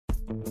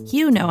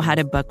You know how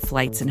to book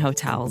flights and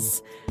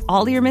hotels.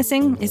 All you're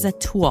missing is a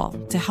tool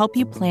to help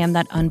you plan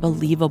that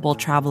unbelievable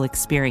travel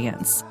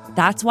experience.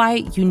 That's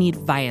why you need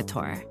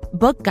Viator.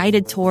 Book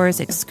guided tours,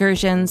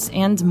 excursions,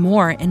 and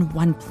more in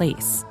one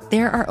place.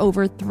 There are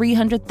over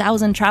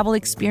 300,000 travel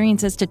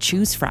experiences to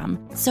choose from,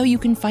 so you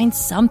can find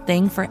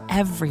something for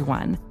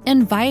everyone.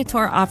 And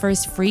Viator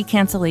offers free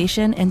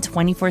cancellation and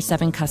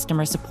 24/7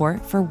 customer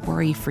support for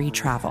worry-free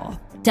travel.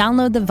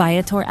 Download the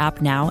Viator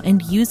app now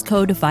and use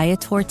code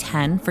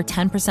Viator10 for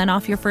 10%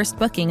 off your first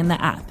booking in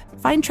the app.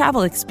 Find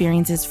travel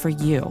experiences for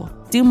you.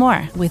 Do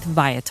more with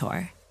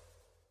Viator.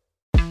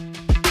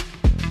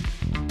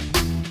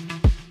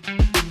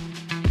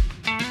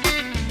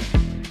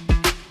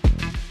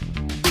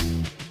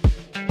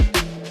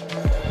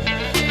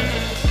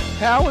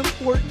 How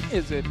important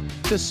is it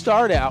to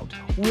start out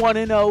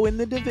 1-0 in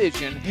the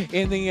division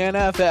in the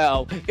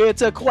NFL?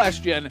 It's a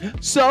question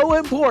so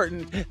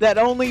important that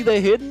only the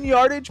Hidden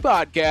Yardage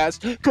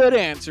podcast could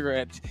answer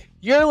it.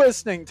 You're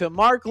listening to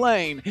Mark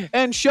Lane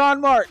and Sean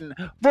Martin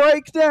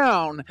break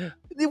down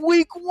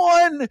week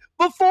 1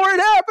 before it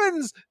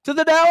happens to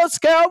the Dallas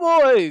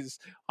Cowboys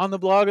on the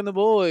Blog and the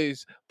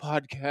Boys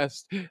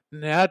podcast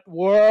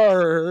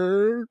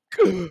network.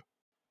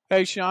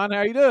 Hey, Sean,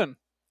 how you doing?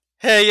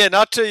 Hey, yeah,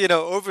 not to,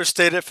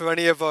 overstate it for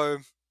any of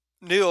our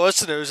new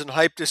listeners and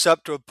hype this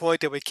up to a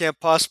point that we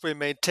can't possibly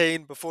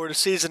maintain before the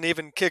season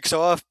even kicks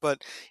off,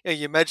 but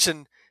you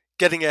mentioned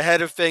getting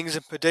ahead of things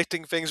and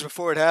predicting things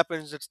before it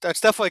happens. That's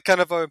definitely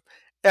kind of our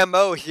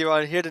MO here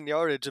on Hidden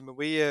Yardage. I mean,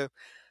 we,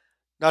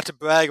 not to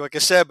brag, like I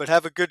said, but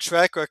have a good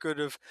track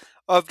record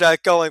of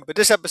that going. But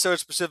this episode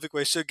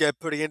specifically should get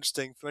pretty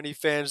interesting for any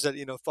fans that,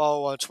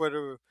 follow on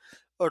Twitter or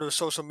other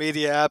social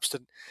media apps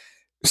to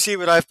see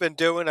what I've been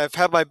doing. I've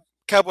had my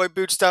Cowboy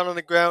boots down on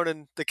the ground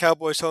in the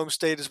Cowboys' home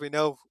state, as we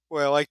know,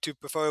 where I like to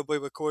preferably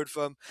record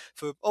from,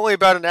 for only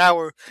about an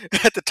hour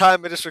at the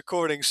time of this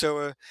recording.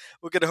 So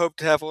we're going to hope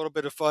to have a little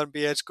bit of fun.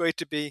 But yeah, it's great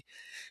to be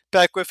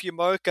back with you,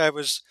 Mark. I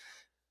was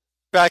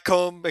back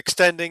home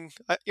extending.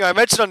 I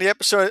mentioned on the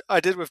episode I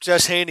did with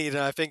Jess Haney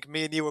that I think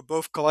me and you were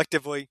both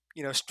collectively,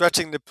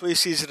 stretching the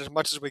preseason as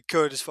much as we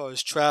could as far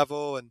as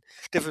travel and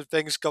different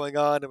things going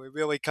on, and we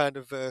really kind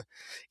of,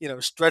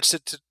 stretched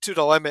it to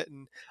the limit.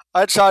 And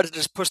I decided to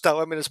just push that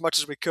limit as much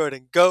as we could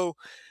and go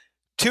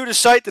to the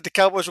site that the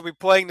Cowboys will be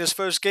playing this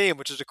first game,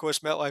 which is of course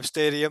MetLife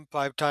Stadium,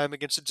 prime time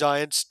against the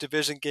Giants,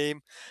 division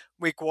game,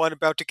 week 1,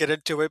 about to get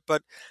into it.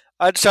 But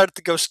I decided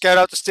to go scout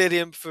out the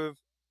stadium for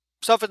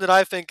something that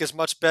I think is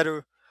much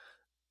better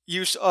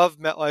use of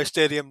MetLife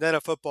Stadium than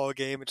a football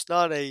game. It's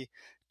not a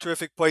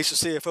terrific place to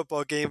see a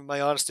football game, in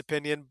my honest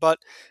opinion, but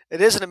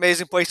it is an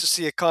amazing place to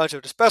see a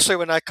concert, especially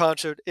when that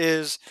concert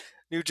is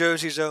New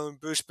Jersey's own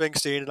Bruce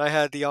Springsteen, and I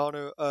had the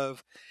honor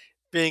of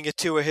being at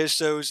 2 of his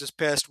shows this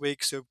past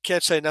week, so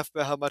can't say enough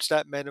about how much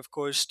that meant, of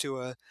course,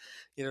 to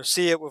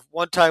see it with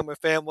one time with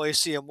family,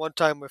 see him one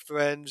time with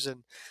friends,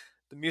 and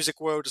the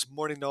music world is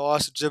mourning the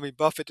loss of Jimmy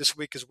Buffett this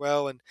week as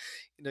well, and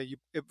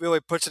it really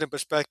puts it in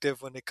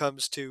perspective when it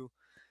comes to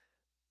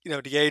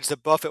the age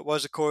that Buffett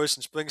was, of course,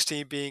 and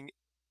Springsteen being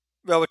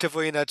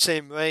relatively in that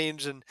same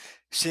range, and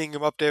seeing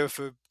him up there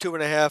for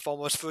 2.5,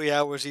 almost 3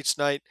 hours each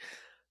night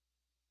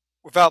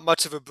without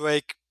much of a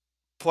break,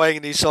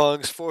 playing these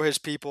songs for his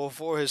people,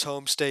 for his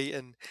home state,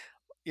 and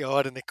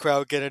letting the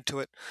crowd get into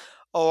it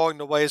along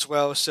the way as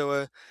well.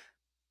 So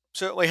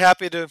certainly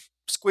happy to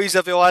squeeze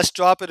every last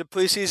drop of the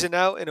preseason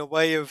out in a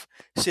way of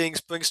seeing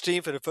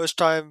Springsteen for the first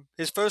time,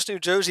 his first New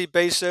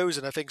Jersey-based shows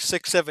in I think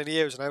 6-7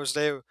 years, and I was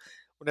there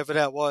whenever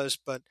that was.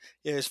 But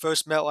yeah, his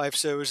first MetLife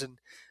shows in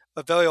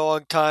a very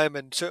long time,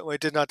 and certainly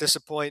did not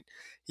disappoint.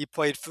 He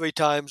played 3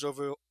 times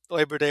over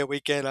Labor Day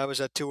weekend. I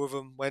was at 2 of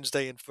them,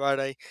 Wednesday and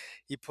Friday.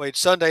 He played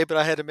Sunday, but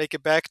I had to make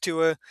it back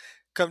to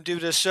come do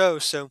this show.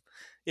 So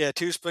yeah,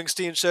 2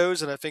 Springsteen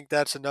shows, and I think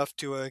that's enough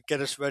to get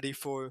us ready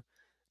for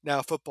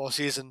now football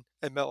season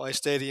at MetLife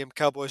Stadium,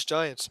 Cowboys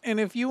Giants. And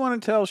if you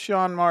want to tell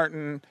Sean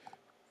Martin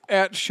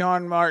at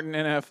Sean Martin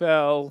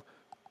NFL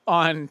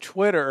on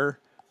Twitter,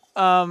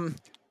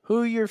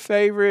 who your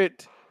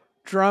favorite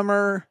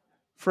drummer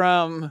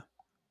from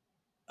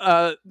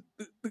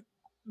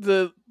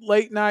the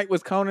Late Night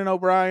with Conan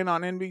O'Brien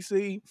on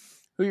NBC,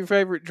 who your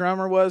favorite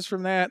drummer was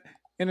from that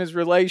in his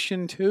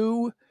relation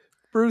to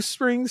Bruce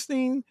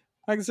Springsteen,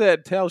 like I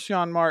said, tell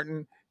Sean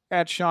Martin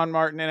at Sean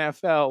Martin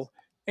NFL.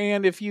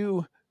 And if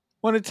you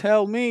want to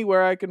tell me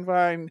where I can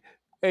find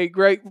a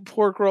great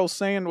pork roll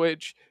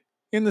sandwich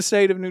in the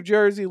state of New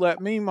Jersey, let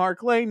me,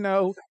 Mark Lane,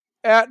 know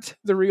at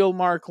the real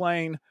Mark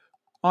Lane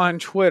on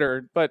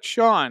Twitter. But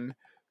Sean,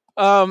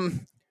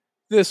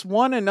 this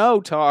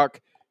 1-0 talk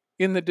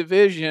in the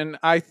division,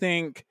 I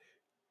think,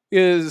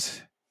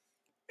 is,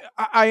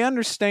 I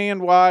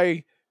understand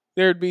why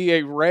there'd be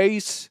a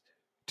race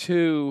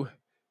to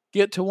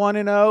get to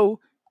 1-0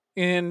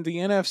 in the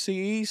NFC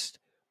East.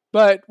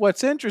 But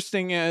what's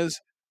interesting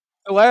is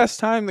the last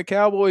time the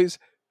Cowboys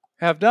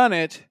have done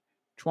it,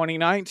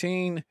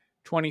 2019,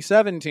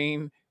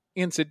 2017,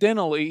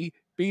 incidentally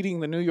beating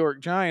the New York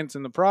Giants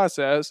in the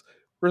process,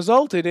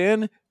 resulted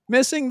in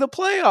missing the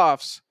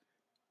playoffs.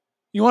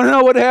 You want to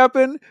know what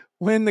happened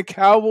when the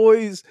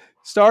Cowboys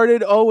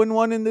started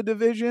 0-1 in the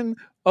division?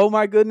 Oh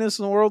my goodness,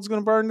 the world's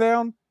going to burn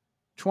down.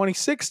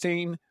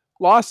 2016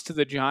 lost to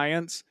the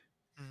Giants,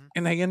 Mhm.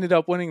 and they ended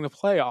up winning the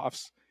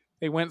playoffs.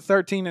 They went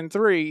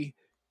 13-3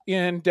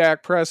 in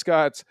Dak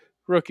Prescott's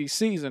rookie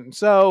season.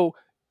 So,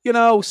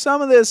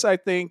 some of this I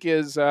think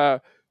is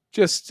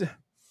just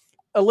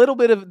a little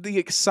bit of the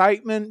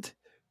excitement,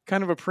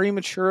 kind of a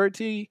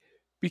prematurity,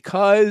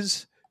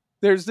 because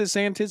there's this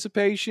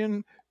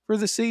anticipation for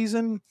the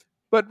season.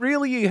 But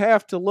really, you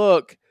have to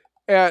look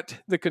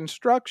at the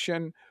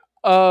construction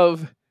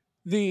of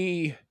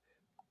the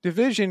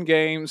division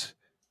games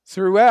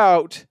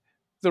throughout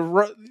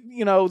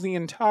the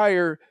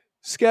entire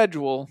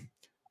schedule.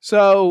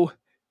 So,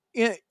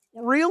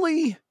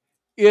 really,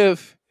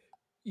 if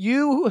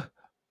you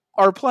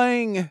are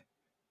playing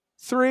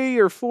 3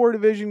 or 4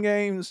 division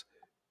games,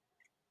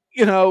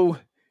 you know,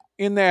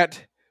 in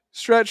that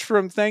stretch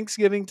from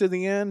Thanksgiving to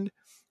the end,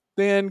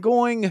 then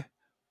going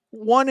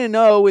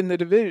 1-0 in the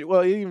division,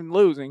 well, even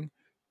losing,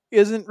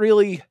 isn't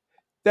really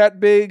that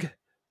big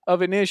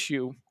of an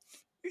issue.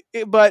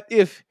 But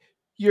if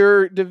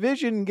your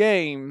division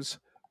games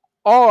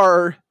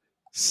are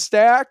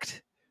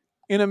stacked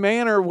in a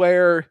manner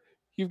where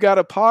you've got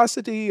a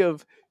paucity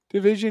of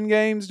division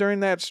games during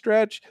that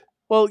stretch,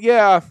 well,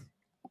 yeah,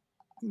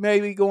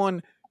 maybe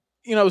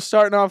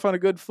starting off on a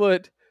good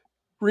foot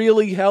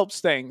really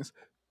helps things.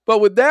 But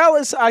with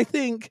Dallas, I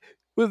think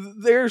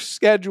with their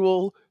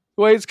schedule,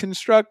 the way it's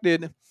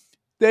constructed,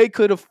 they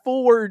could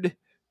afford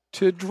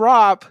to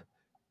drop,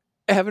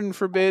 heaven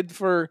forbid,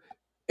 for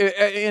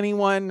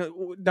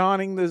anyone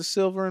donning the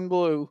silver and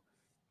blue,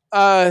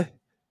 uh,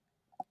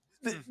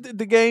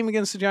 the game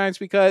against the Giants,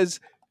 because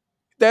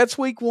that's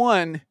week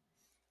 1,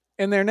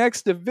 and their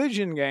next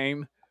division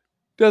game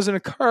doesn't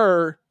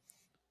occur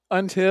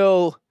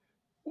until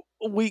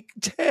week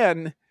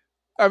 10.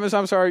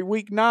 I'm sorry,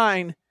 week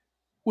 9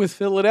 with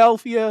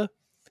Philadelphia,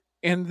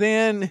 and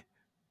then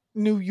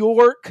New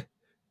York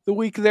the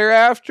week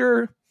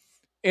thereafter,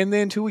 and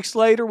then 2 weeks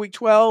later, week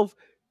 12,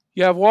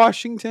 you have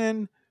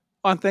Washington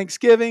on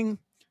Thanksgiving.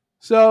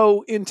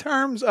 So, in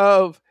terms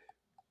of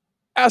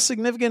how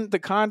significant the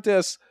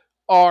contests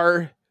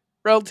are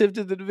relative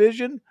to the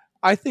division,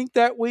 I think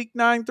that week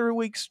 9 through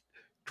week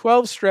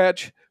 12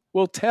 stretch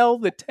will tell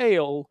the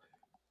tale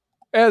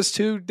as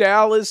to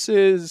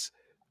Dallas's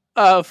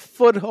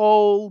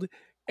foothold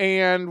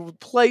and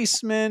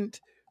placement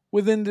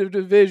within the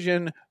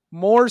division,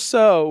 more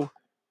so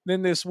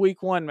than this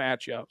week 1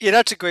 matchup. Yeah,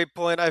 that's a great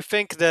point. I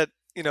think that,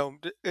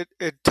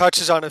 it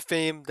touches on a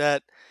theme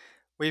that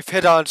we've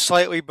hit on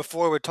slightly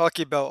before. We're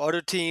talking about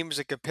other teams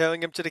and comparing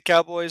them to the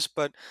Cowboys,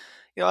 but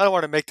I don't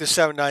want to make this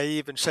sound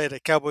naive and say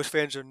that Cowboys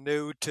fans are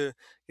new to,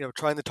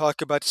 trying to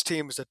talk about this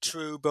team as a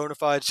true bona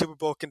fide Super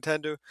Bowl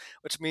contender,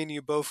 which mean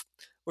you both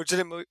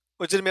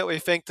legitimately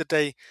think that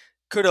they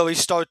could at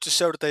least start to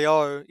show that they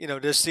are,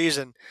 this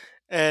season.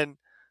 And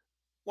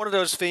one of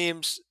those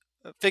themes,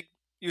 I think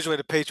usually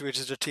the Patriots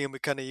is a team we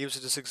kind of use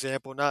as this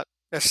example, not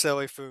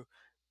necessarily for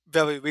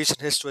very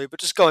recent history, but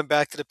just going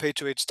back to the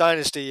Patriots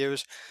dynasty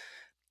years,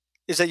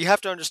 is that you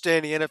have to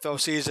understand the NFL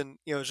season,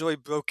 is really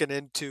broken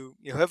into,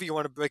 however you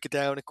want to break it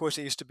down. Of course,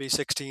 it used to be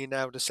 16,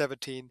 now to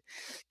 17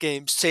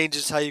 games.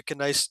 Changes how you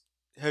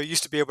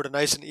used to be able to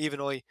nice and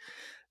evenly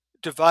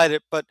divide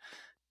it. But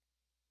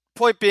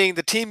point being,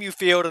 the team you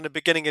field in the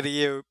beginning of the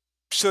year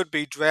should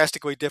be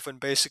drastically different,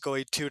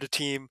 basically, to the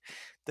team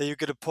that you're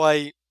going to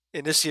play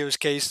in this year's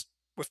case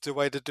with the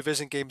way the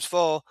division games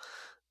fall.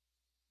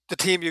 The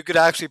team you could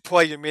actually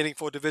play your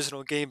meaningful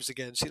divisional games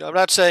against. I'm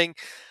not saying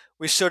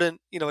we shouldn't,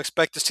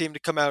 expect this team to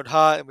come out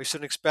hot, and we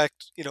shouldn't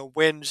expect,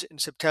 wins in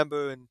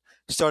September and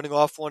starting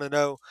off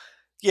 1-0.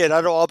 Yeah,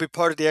 that'll all be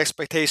part of the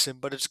expectation,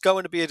 but it's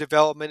going to be a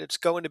development. It's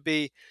going to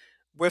be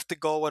with the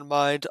goal in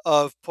mind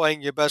of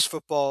playing your best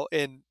football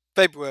in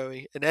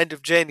February and end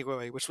of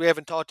January, which we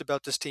haven't talked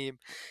about this team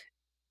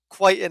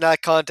quite in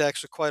that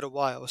context for quite a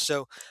while.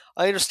 So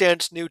I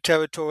understand it's new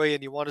territory,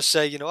 and you want to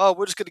say, oh,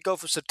 we're just going to go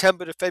from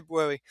September to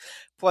February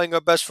playing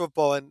our best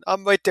football. And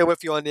I'm right there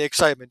with you on the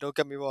excitement. Don't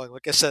get me wrong.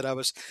 Like I said, I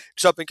was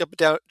jumping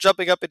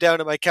up and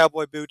down in my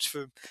cowboy boots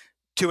for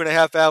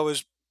 2.5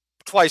 hours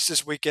twice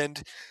this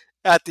weekend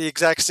at the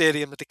exact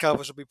stadium that the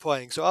Cowboys will be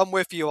playing. So I'm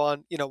with you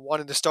on,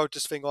 wanting to start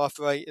this thing off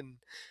right, and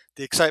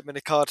the excitement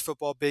of college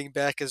football being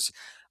back is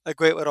a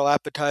great little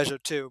appetizer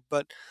too.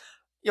 But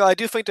I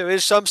do think there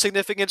is some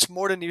significance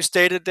more than you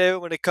stated there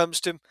when it comes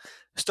to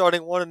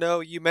starting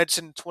 1-0. You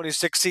mentioned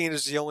 2016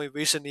 is the only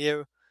recent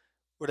year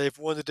where they've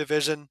won the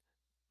division,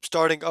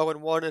 starting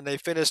 0-1, and they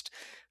finished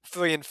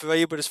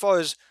 3-3. But as far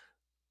as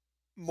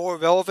more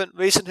relevant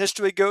recent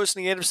history goes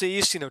in the NFC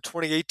East,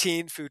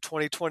 2018 through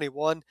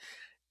 2021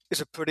 is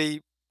a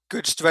pretty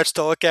good stretch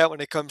to look at when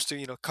it comes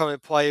to,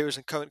 current players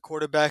and current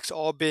quarterbacks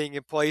all being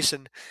in place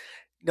and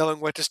knowing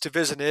what this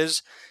division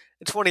is.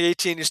 In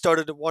 2018, you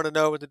started at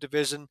 1-0 in the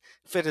division,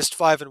 finished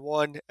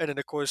 5-1, and then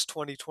of course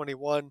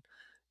 2021,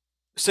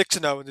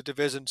 6-0 in the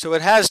division. So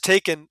it has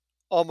taken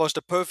almost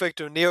a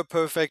perfect or near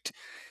perfect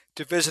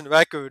division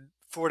record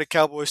for the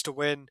Cowboys to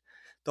win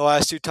the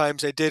last two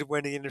times they did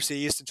win the NFC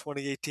East in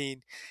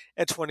 2018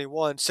 and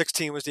 21.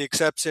 16 was the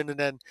exception, and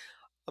then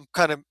I'm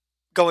kind of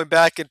going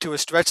back into a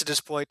stretch at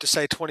this point to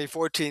say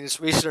 2014 is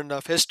recent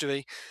enough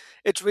history.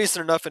 It's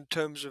recent enough in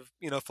terms of,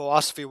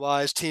 philosophy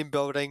wise, team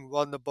building,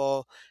 run the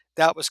ball.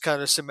 That was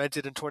kind of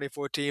cemented in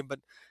 2014, but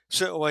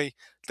certainly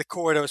the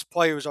core of those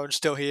players aren't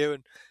still here.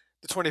 And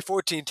the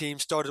 2014 team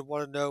started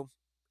 1-0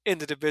 in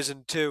the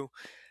division too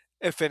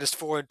and finished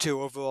 4-2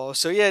 overall.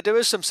 So yeah, there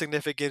is some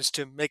significance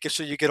to making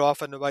sure you get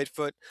off on the right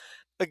foot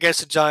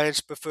against the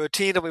Giants. But for a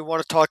team that we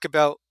want to talk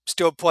about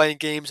still playing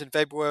games in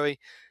February,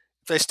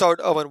 if they start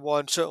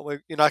 0-1, certainly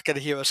you're not going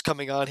to hear us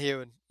coming on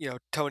here and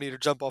telling you to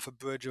jump off a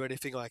bridge or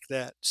anything like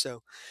that.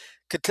 So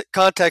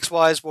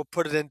context-wise, we'll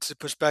put it into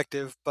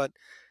perspective. But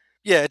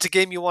yeah, it's a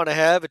game you want to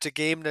have. It's a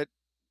game that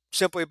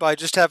simply by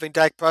just having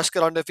Dak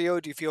Prescott on the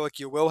field, you feel like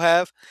you will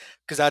have,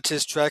 because that's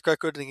his track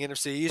record in the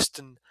NFC East.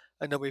 And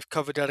I know we've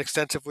covered that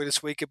extensively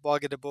this week at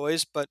Blogging the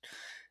Boys, but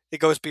it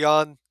goes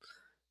beyond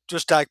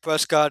just Dak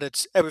Prescott.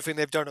 It's everything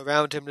they've done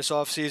around him this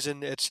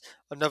offseason. It's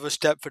another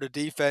step for the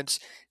defense,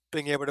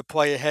 being able to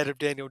play ahead of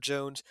Daniel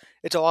Jones.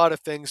 It's a lot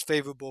of things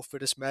favorable for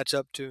this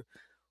matchup to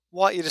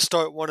want you to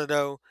start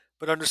 1-0,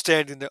 but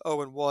understanding that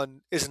 0-1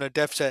 isn't a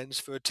death sentence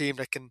for a team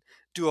that can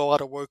do a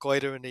lot of work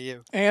later in the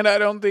year. And I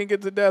don't think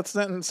it's a death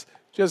sentence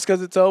just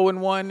because it's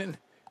 0-1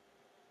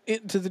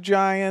 into the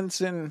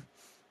Giants and,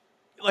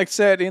 like I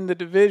said, in the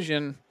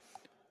division,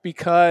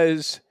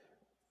 because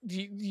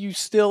you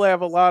still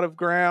have a lot of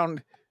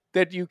ground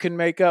that you can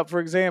make up. For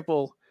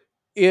example,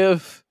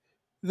 if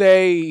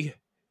they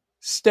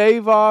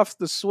stave off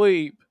the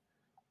sweep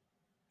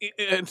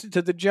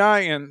to the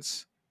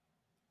Giants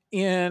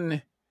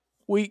in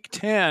week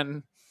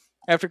 10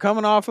 after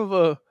coming off of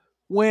a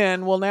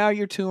win, well, now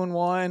you're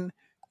 2-1,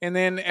 and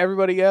then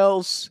everybody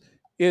else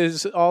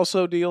is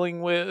also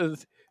dealing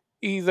with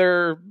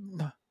either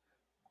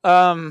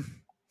at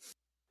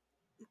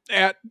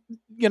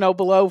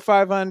below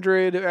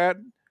 500, at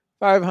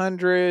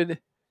 500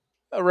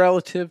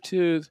 relative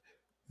to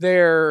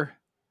their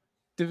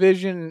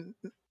division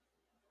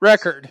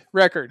record.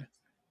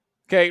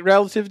 Okay,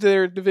 relative to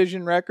their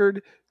division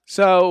record.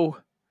 So,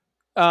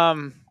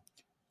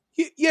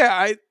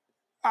 yeah,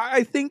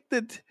 I think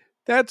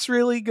that's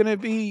really going to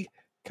be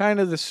kind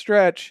of the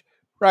stretch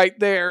right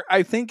there.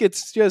 I think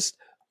it's just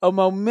a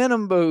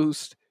momentum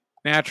boost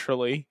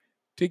naturally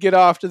to get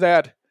off to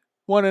that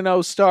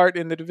 1-0 start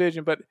in the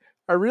division, but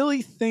I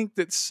really think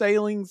that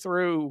sailing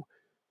through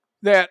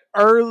November,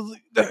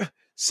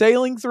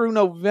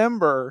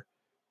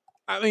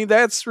 I mean,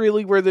 that's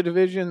really where the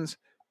division's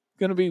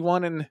going to be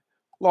won and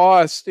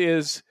lost,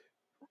 is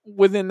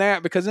within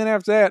that, because then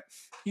after that,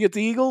 you get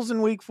the Eagles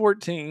in week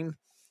 14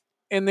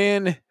 and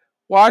then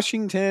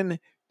Washington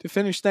to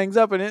finish things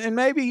up. And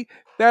maybe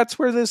that's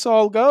where this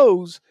all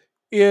goes,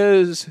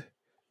 is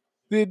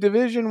the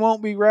division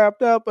won't be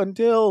wrapped up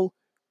until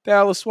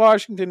Dallas,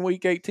 Washington,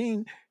 week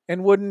 18.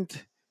 And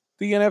wouldn't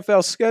the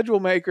NFL schedule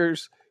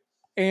makers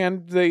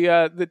and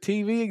the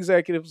TV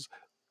executives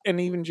and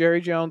even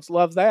Jerry Jones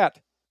love that?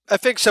 I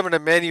think some of the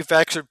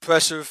manufactured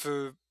pressure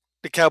for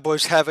the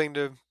Cowboys having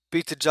to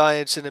beat the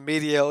Giants in the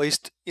media, at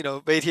least,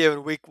 right here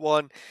in week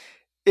 1,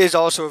 is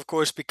also, of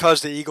course,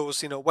 because the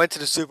Eagles, went to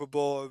the Super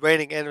Bowl,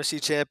 reigning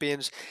NFC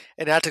champions,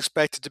 and that's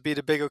expected to be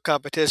the bigger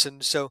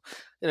competition. So,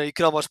 you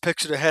can almost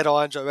picture the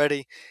headlines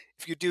already.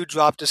 If you do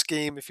drop this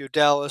game, if you're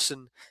Dallas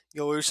and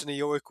you lose to New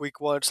York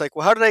week 1, it's like,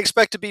 well, how do they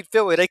expect to beat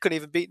Philly? They couldn't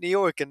even beat New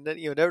York, and then,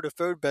 they're the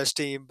third best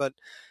team. But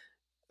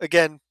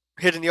again,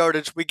 hitting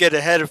yardage, we get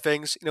ahead of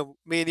things.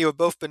 Me and you have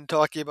both been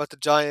talking about the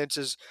Giants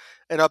as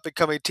an up and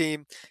coming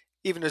team,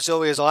 even as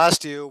early as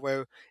last year,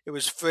 where it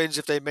was fringe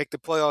if they make the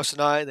playoffs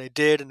tonight, and they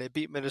did, and they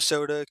beat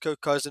Minnesota,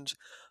 Kirk Cousins,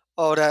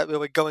 all that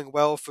really going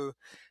well for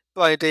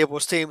Brian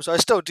Dable's team. So I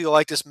still do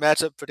like this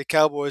matchup for the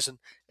Cowboys and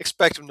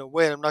expect them to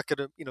win. I'm not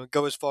going to,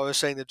 go as far as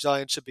saying the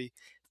Giants should be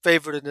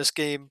favored in this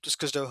game just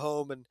because they're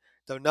home, and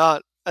they're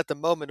not at the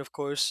moment. Of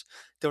course,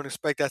 don't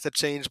expect that to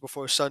change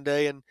before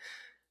Sunday, and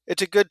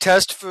it's a good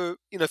test for,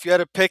 if you had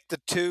to pick the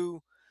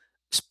two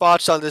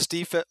spots on this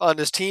on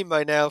this team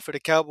right now for the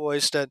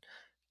Cowboys that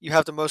you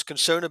have the most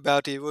concern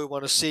about, that you really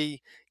want to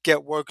see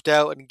get worked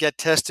out and get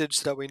tested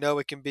so that we know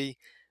it can be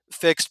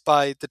fixed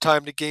by the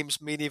time the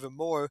games mean even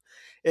more.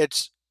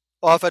 It's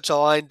offensive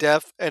line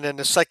depth, and then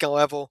the second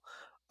level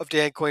of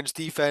Dan Quinn's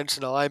defense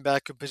and the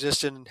linebacker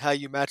position and how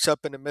you match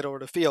up in the middle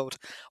of the field.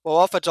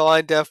 Well, offensive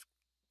line depth,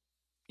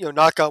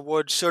 knock on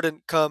wood,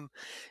 shouldn't come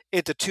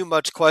into too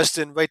much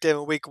question right there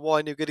in week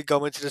 1. You're going to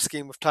go into this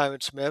game with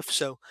Tyron Smith,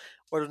 so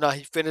whether or not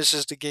he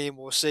finishes the game,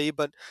 we'll see.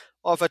 But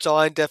offensive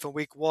line depth in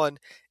week 1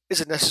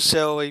 isn't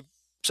necessarily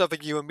something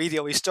you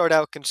immediately start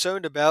out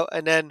concerned about.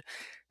 And then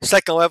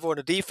second level in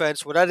the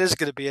defense, well, that is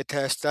going to be a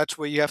test. That's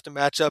where you have to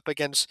match up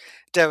against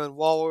Darren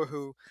Waller,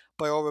 who,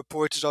 by all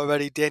reports, is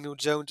already Daniel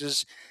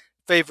Jones's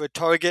favorite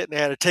target, and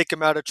they had to take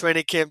him out of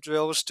training camp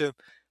drills to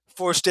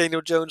force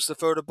Daniel Jones to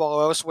throw the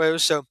ball elsewhere.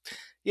 So,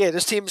 yeah,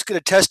 this team is going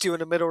to test you in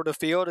the middle of the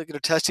field. They're going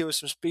to test you with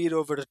some speed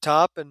over the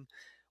top, and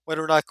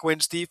whether or not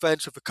Quinn's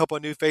defense with a couple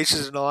of new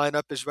faces in the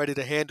lineup is ready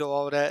to handle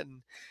all of that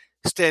and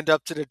stand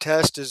up to the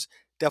test is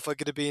definitely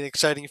going to be an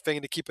exciting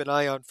thing to keep an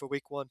eye on for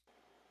week one.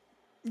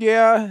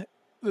 Yeah,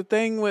 the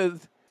thing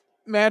with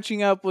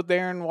matching up with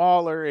Darren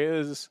Waller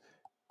is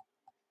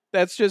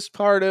that's just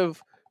part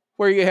of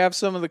where you have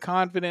some of the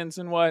confidence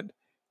in what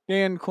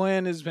Dan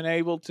Quinn has been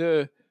able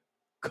to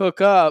cook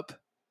up.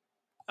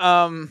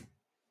 Um,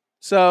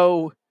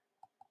 so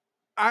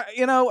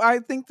I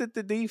think that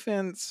the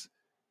defense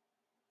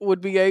would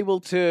be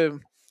able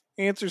to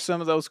answer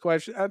some of those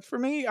questions. For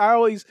me, I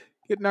always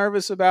get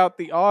nervous about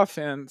the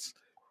offense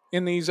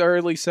in these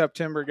early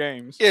September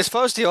games. Yeah, as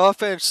far as the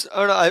offense,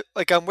 I don't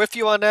know. I'm with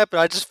you on that, but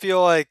I just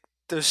feel like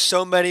there's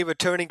so many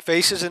returning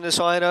faces in this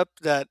lineup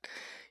that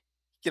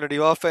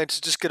the offense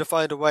is just going to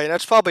find a way, and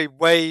that's probably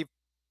way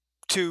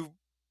too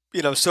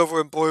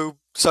silver and blue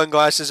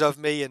sunglasses of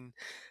me and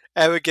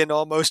arrogant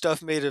almost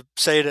of me to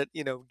say that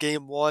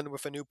game one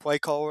with a new play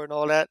caller and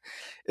all that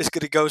is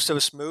going to go so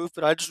smooth.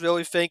 But I just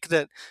really think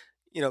that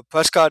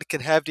Prescott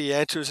can have the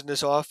answers in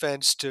this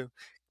offense to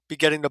be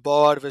getting the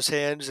ball out of his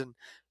hands, and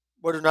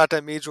whether or not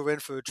that means we're in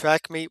for a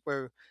track meet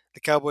where the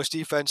Cowboys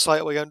defense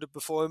slightly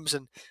underperforms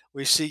and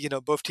we see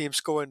both teams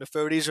score in the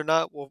 30s or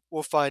not,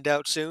 we'll find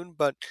out soon.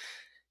 But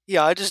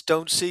yeah, I just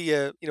don't see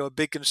a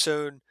big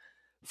concern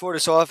for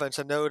this offense.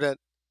 I know that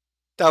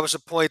was a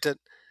point that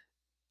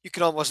you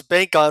can almost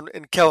bank on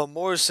in Kellen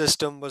Moore's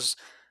system. Was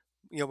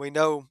we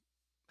know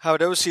how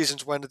those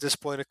seasons went at this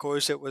point. Of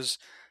course, it was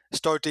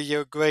start the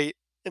year great,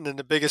 and then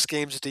the biggest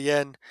games at the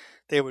end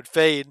they would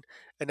fade.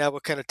 And now we're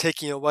kind of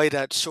taking away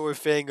that sore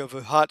thing of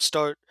a hot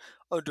start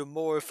under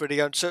Moore for the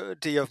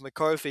uncertainty of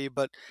McCarthy.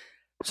 But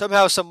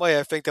somehow, some way,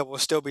 I think that we'll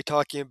still be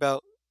talking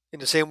about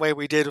in the same way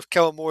we did with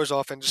Kellen Moore's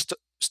offense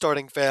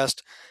starting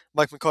fast,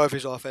 Mike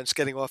McCarthy's offense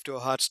getting off to a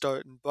hot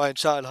start, and Brian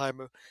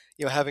Schottenheimer,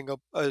 having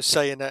a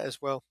say in that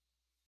as well.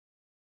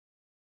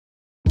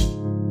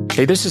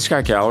 Hey, this is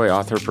Scott Galloway,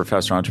 author,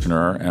 professor,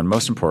 entrepreneur, and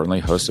most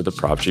importantly, host of the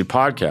Prop G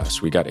podcast.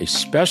 We got a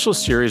special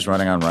series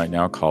running on right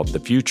now called The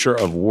Future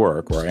of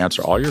Work, where I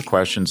answer all your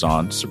questions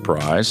on,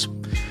 surprise,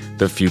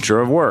 the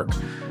future of work.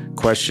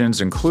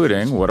 Questions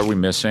including, what are we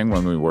missing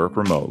when we work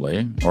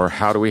remotely? Or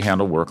how do we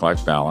handle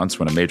work-life balance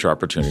when a major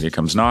opportunity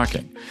comes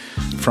knocking?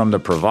 From the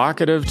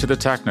provocative to the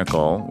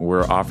technical,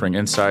 we're offering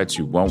insights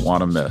you won't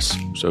want to miss.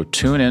 So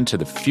tune in to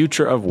The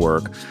Future of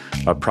Work,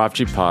 a Prop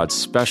G Pod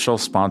special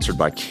sponsored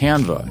by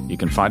Canva. You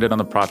can find it on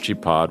the Prop G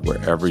Pod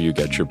wherever you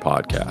get your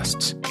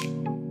podcasts.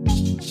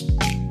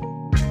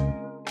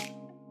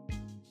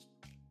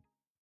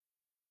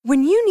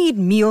 When you need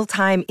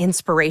mealtime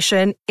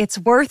inspiration, it's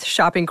worth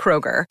shopping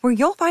Kroger, where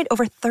you'll find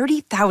over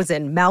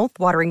 30,000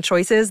 mouth-watering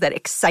choices that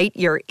excite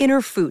your inner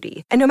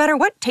foodie. And no matter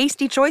what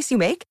tasty choice you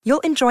make,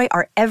 you'll enjoy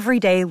our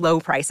everyday low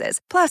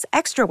prices, plus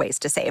extra ways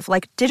to save,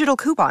 like digital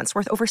coupons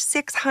worth over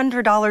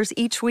 $600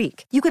 each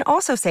week. You can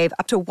also save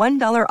up to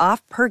 $1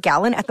 off per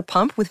gallon at the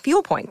pump with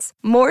fuel points.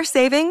 More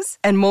savings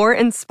and more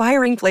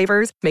inspiring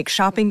flavors make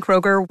shopping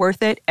Kroger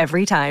worth it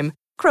every time.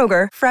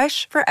 Kroger,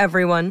 fresh for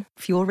everyone.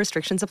 Fuel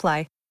restrictions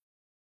apply.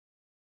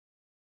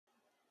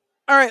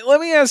 All right, let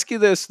me ask you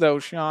this, though,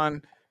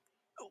 Sean.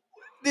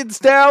 It's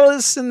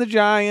Dallas and the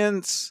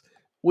Giants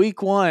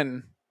week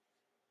one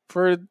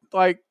for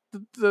like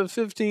the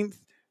 15th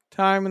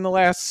time in the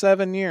last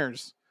 7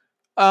 years.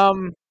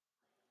 Do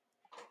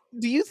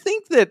you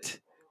think that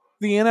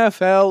the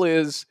NFL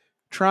is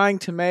trying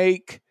to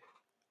make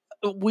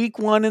week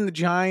one in the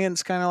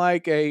Giants kind of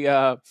like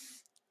a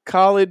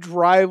college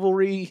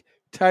rivalry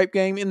type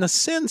game in the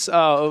sense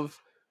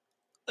of,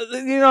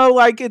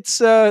 like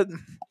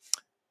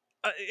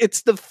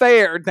it's the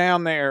fair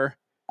down there,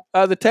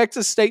 the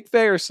Texas State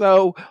Fair.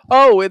 So,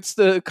 it's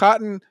the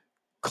Cotton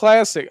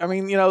Classic. I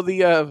mean,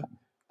 the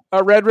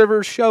Red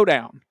River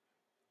Showdown.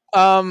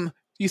 Do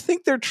you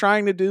think they're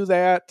trying to do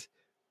that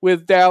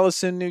with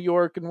Dallas and New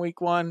York in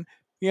week one?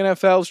 The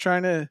NFL's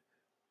trying to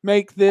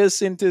make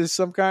this into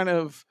some kind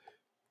of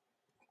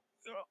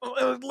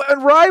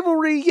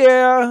rivalry,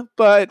 yeah,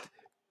 but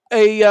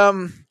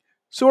a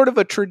sort of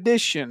a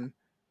tradition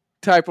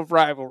type of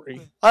rivalry.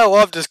 I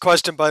love this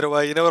question, by the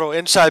way. A little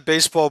inside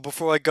baseball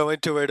before I go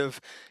into it of,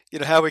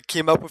 how we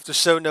came up with the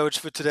show notes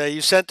for today.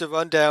 You sent the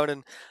rundown,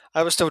 and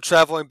I was still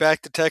traveling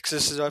back to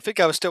Texas. I think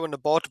I was still in the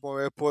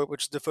Baltimore airport,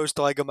 which is the first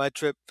leg of my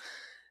trip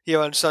here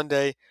on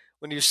Sunday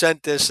when you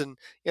sent this. And,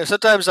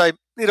 sometimes I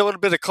need a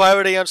little bit of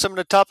clarity on some of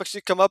the topics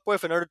you come up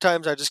with, and other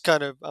times I just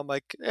I'm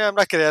like, I'm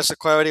not going to ask the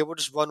clarity. We'll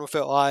just run with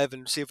it live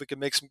and see if we can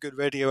make some good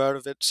radio out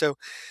of it. So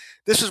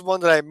this is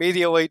one that I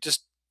immediately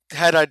just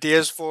had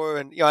ideas for,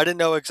 and I didn't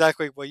know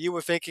exactly what you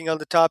were thinking on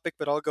the topic,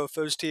 but I'll go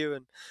first to you.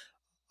 And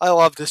I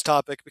love this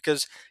topic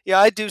because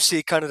I do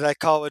see kind of that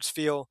college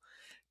feel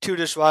to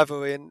this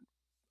rivalry, and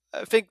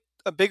I think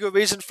a bigger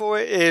reason for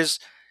it is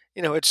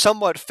it's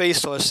somewhat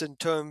faceless in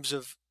terms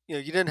of you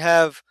haven't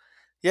had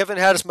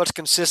as much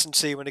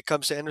consistency when it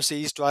comes to NFC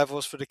East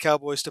rivals for the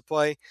Cowboys to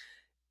play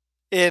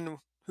in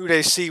who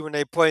they see when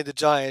they play the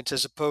Giants,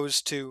 as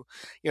opposed to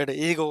the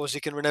Eagles.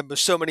 You can remember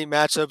so many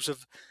matchups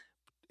of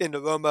in the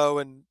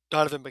Romo and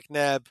Donovan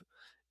McNabb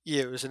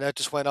years, and that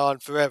just went on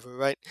forever,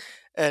 right?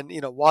 And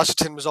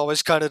Washington was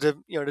always kind of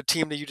the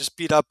team that you just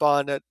beat up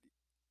on. That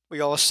we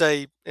all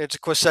say, and it's a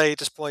cliche at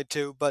this point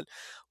too, but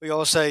we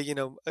all say,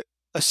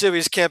 a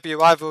series can't be a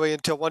rivalry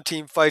until one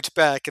team fights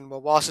back, and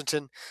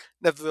Washington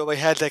never really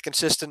had that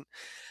consistent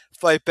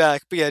fight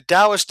back. But yeah,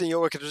 Dallas, New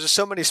York, there's just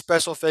so many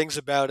special things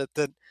about it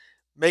that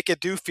make it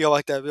do feel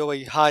like that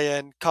really high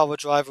end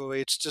college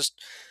rivalry. It's just,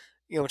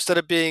 instead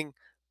of being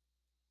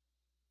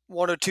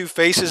one or two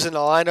faces in the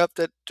lineup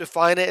that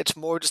define it, it's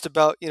more just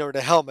about,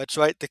 the helmets,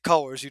 right? The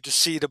colors. You just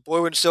see the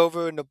blue and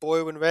silver and the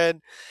blue and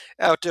red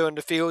out there in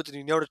the field, and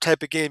you know the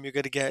type of game you're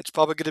going to get. It's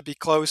probably going to be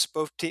close,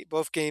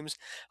 both games.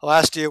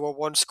 Last year were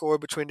one score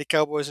between the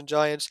Cowboys and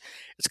Giants.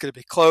 It's going to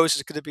be close.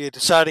 It's going to be a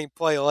deciding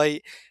play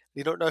late.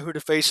 You don't know who the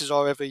faces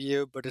are every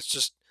year, but it's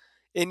just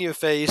in your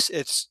face.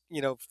 It's,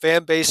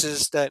 fan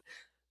bases that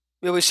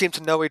really seem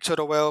to know each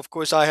other well. Of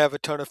course, I have a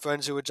ton of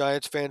friends who are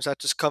Giants fans. That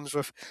just comes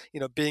with,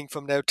 being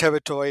from their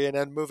territory and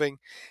then moving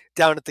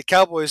down at the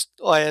Cowboys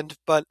land.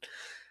 But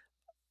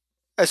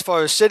as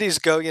far as cities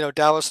go,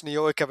 Dallas and New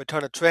York have a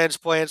ton of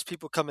transplants,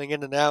 people coming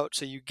in and out.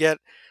 So you get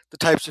the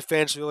types of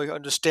fans who really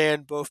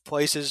understand both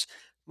places,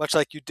 much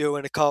like you do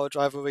in a college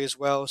rivalry as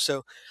well.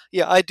 So,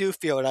 yeah, I do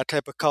feel that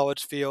type of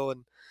college feel.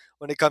 And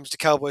when it comes to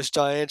Cowboys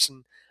Giants,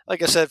 and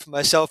like I said, for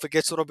myself, it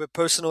gets a little bit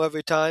personal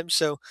every time.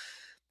 So,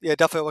 yeah,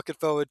 definitely looking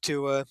forward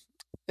to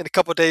in a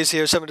couple of days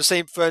here. Some of the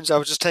same friends I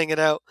was just hanging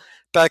out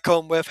back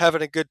home with,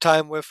 having a good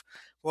time with,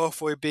 will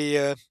hopefully be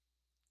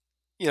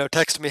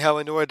texting me how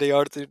annoyed they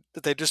are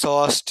that they just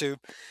lost to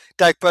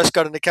Dak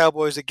Prescott and the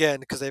Cowboys again,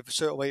 because they've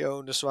certainly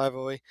owned this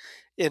rivalry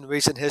in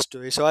recent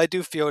history. So I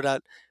do feel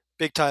that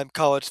big time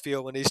college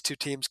feel when these two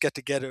teams get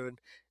together, and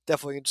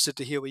definitely interested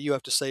to hear what you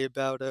have to say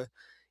about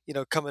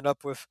coming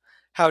up with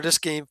how this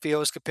game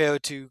feels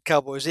compared to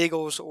Cowboys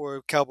Eagles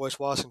or Cowboys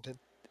Washington.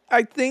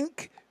 I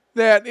think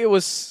that it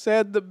was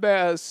said the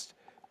best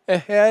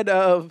ahead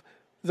of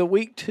the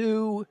week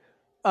 2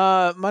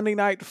 Monday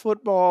Night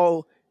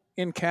Football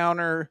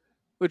encounter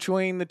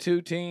between the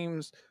two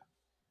teams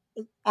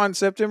on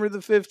September the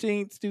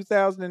 15th,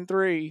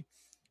 2003,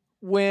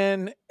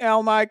 when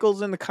Al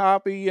Michaels in the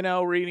copy,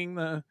 reading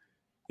the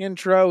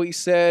intro, he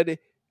said,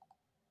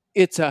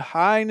 "It's a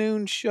high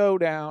noon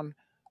showdown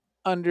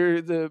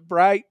under the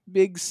bright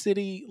big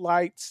city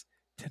lights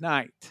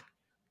tonight."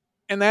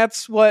 And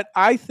that's what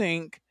I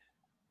think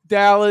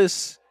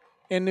Dallas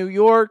and New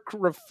York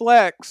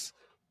reflects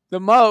the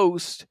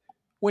most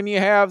when you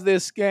have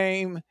this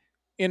game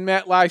in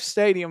MetLife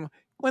Stadium.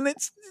 When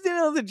it's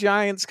the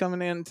Giants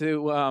coming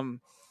into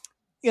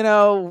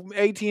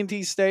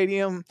AT&T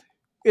Stadium,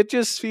 it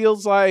just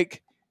feels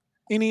like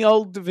any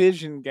old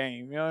division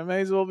game. It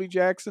may as well be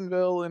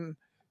Jacksonville and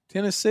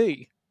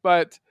Tennessee.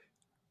 But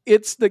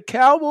it's the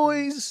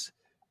Cowboys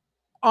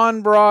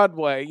on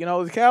Broadway,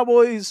 the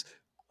Cowboys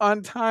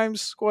on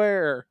Times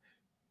Square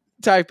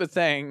type of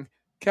thing.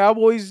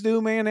 Cowboys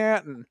do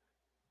Manhattan.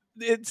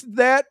 It's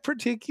that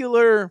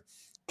particular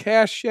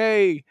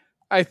cachet,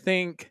 I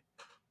think,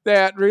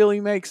 that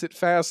really makes it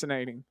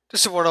fascinating.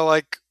 This is one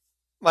of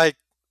my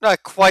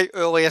not quite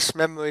earliest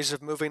memories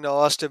of moving to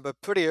Austin,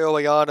 but pretty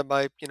early on in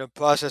my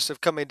process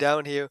of coming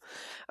down here.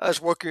 I was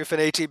working with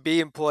an ATB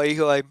employee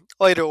who I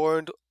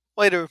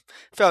later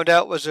found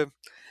out was a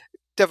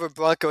Denver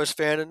Broncos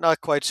fan, and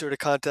not quite sure the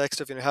context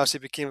of how he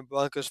became a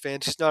Broncos fan.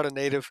 He's not a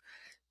native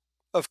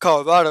of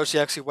Colorado. She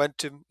actually went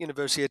to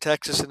University of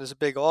Texas and is a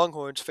big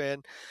Longhorns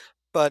fan.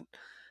 But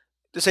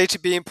this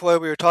HEB employee,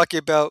 we were talking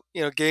about,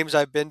 games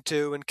I've been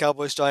to, and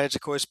Cowboys Giants,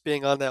 of course,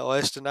 being on that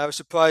list. And I was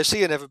surprised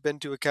he had never been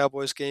to a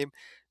Cowboys game,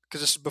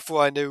 because this is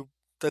before I knew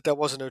that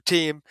wasn't her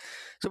team.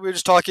 So we were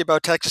just talking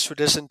about Texas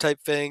tradition type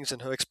things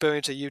and her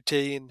experience at UT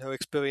and her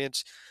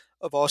experience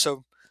of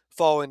also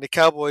following the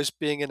Cowboys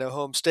being in their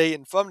home state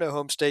and from their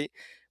home state.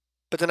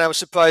 But then I was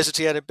surprised that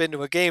she hadn't been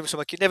to a game. So I'm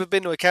like, "You've never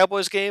been to a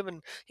Cowboys game?"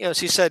 And,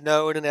 she said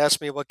no, and then asked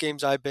me what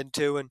games I've been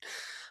to. And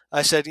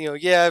I said,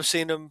 yeah, I've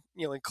seen them,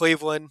 in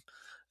Cleveland,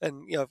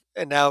 and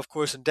and now of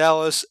course in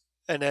Dallas,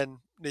 and then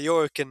New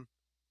York, and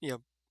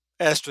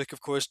asterisk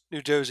of course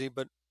New Jersey,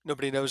 but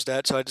nobody knows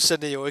that, so I just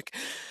said New York.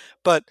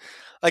 But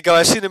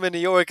I seen them in New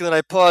York, and then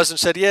I paused and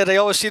said, yeah, they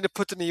always seem to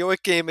put the New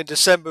York game in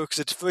December because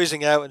it's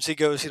freezing out. And she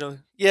goes,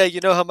 yeah,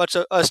 you know how much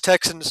us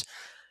Texans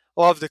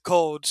love the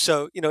cold.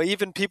 So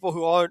even people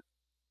who aren't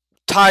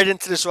tied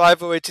into this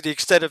rivalry to the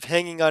extent of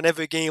hanging on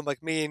every game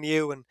like me and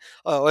you and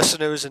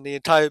listeners and the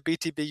entire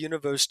BTB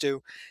universe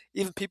do.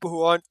 Even people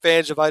who aren't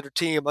fans of either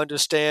team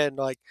understand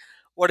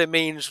what it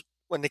means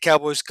when the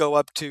Cowboys go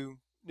up to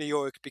New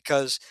York,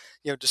 because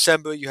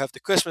December you have the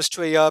Christmas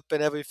tree up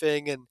and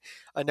everything, and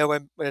I know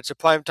when it's a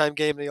primetime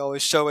game they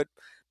always show it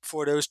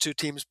before those two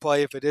teams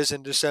play if it is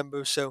in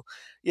December. So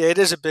yeah, it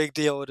is a big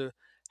deal to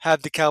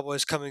have the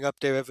Cowboys coming up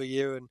there every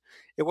year, and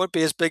it wouldn't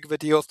be as big of a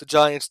deal if the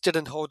Giants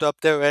didn't hold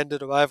up their end of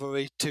the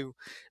rivalry to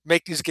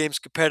make these games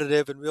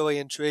competitive and really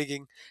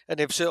intriguing, and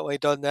they've certainly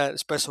done that,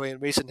 especially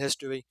in recent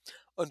history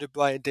under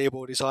Brian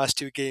Daboll these last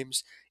two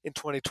games in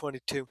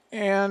 2022.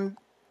 And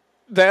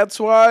that's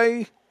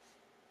why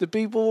the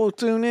people will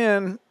tune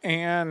in,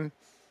 and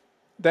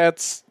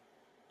that's,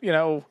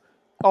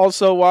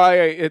 also why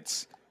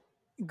it's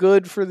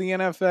good for the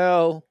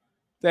NFL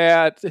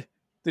that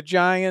the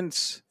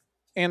Giants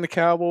and the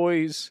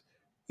Cowboys,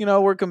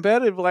 were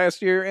competitive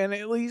last year and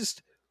at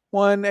least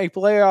won a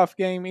playoff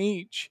game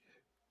each.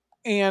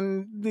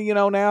 And,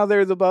 now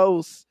they're the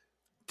both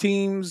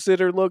teams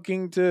that are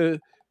looking to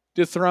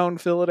dethrone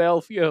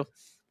Philadelphia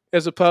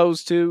as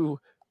opposed to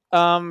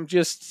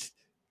just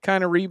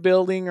kind of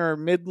rebuilding or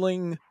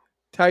middling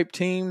type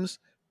teams.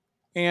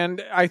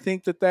 And I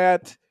think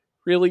that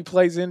really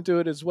plays into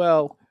it as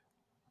well.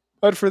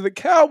 But for the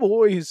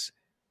Cowboys,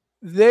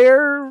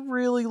 they're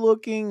really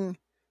looking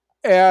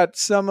at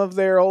some of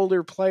their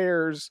older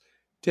players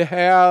to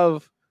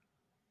have,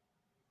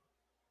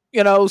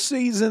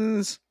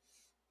 seasons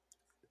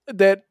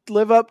that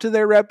live up to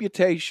their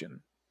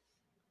reputation.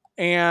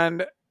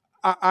 And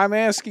I'm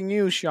asking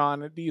you,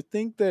 Sean, do you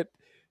think that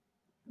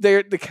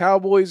the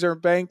Cowboys are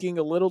banking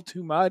a little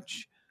too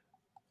much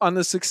on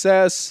the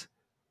success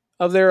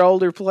of their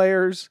older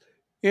players?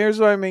 Here's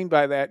what I mean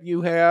by that.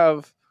 You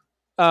have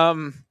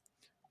um,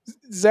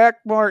 Zach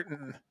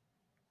Martin.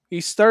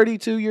 He's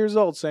 32 years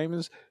old,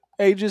 same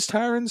age as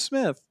Tyron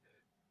Smith.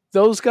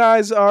 Those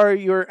guys are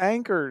your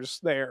anchors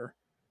there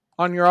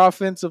on your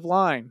offensive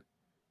line.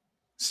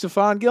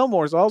 Stephon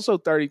Gilmore is also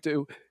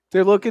 32.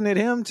 They're looking at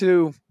him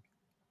to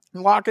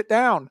lock it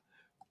down,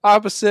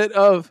 opposite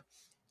of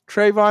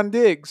Trayvon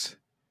Diggs.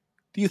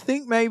 Do you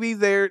think maybe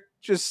they're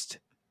just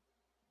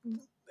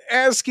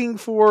asking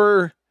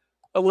for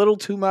a little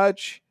too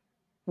much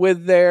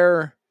with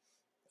their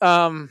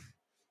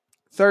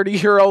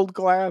 30-year-old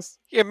class?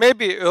 Yeah,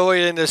 maybe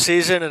early in the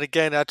season, and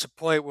again, that's a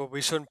point where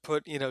we shouldn't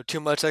put too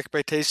much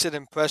expectation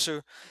and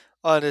pressure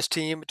on this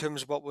team in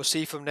terms of what we'll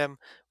see from them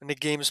when the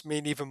games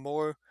mean even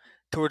more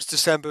towards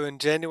December and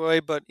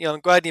January. But I'm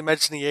glad you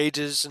mentioned the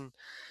ages and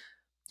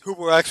who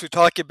we're actually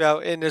talking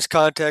about in this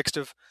context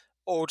of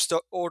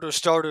older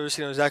starters.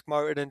 Zach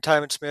Martin and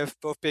Tyron Smith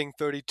both being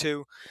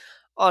 32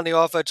 on the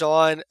offensive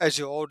line as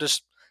your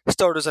oldest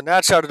starters on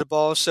that side of the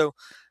ball. So,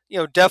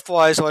 depth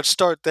wise, let's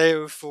start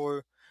there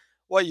for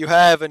what you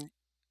have. And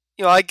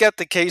I get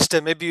the case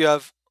that maybe you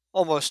have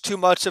almost too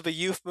much of a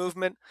youth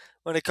movement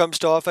when it comes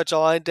to offensive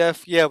line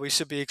depth. Yeah, we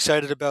should be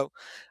excited about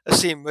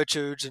Asim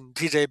Richards and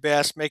TJ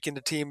Bass making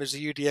the team as a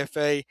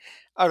UDFA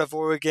out of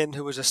Oregon,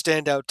 who was a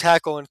standout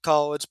tackle in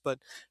college, but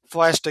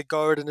flashed a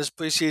guard in his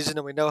preseason,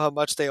 and we know how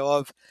much they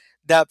love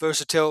that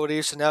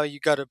versatility. So now you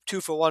got a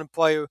 2-for-1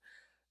 player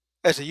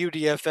as a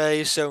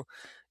UDFA. So,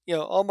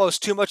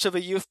 almost too much of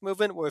a youth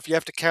movement where if you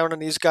have to count on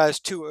these guys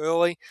too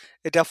early,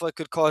 it definitely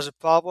could cause a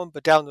problem.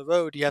 But down the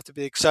road, you have to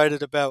be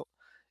excited about,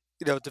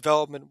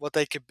 development, what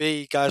they could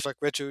be, guys like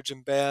Richards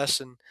and Bass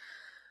and,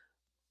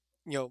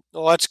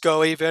 let's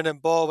go even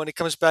and Ball when he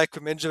comes back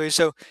from injury.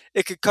 So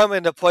it could come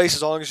into place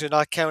as long as you're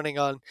not counting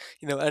on,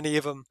 any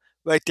of them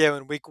right there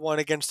in week one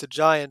against the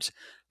Giants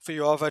for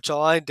your offensive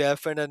line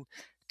depth. And then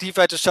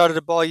defensive side of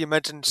the ball, you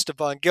mentioned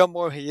Stephon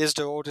Gilmore. He is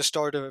their oldest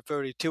starter at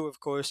 32, of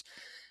course.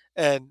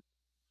 And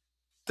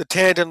the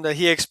tandem that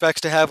he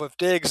expects to have with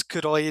Diggs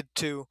could lead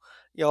to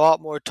a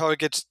lot more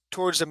targets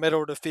towards the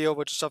middle of the field,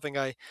 which is something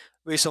I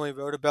recently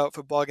wrote about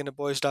for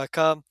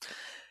bloggingtheboys.com.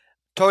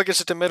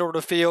 Targets at the middle of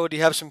the field,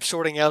 you have some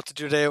sorting out to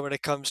do there when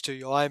it comes to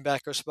your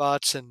linebacker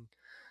spots and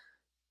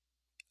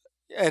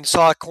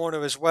slot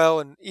corner as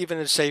well, and even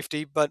in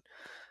safety. But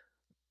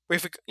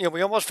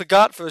we almost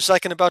forgot for a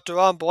second about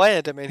Deron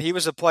Bland. I mean, he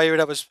was a player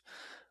that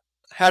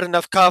had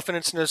enough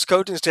confidence in his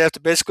coaching staff to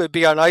basically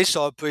be on ice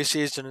all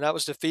preseason, and that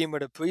was the theme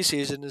of the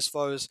preseason as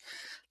far as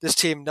this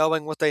team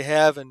knowing what they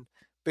have and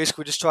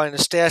basically just trying to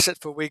stash it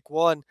for week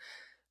one.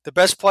 The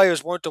best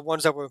players weren't the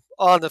ones that were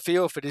on the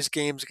field for these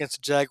games against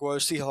the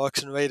Jaguars,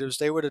 Seahawks, and Raiders.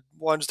 They were the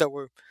ones that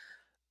were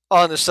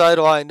on the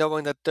sideline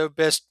knowing that their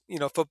best,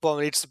 football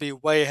needs to be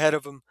way ahead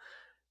of them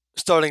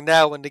starting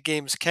now when the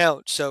games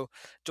count. So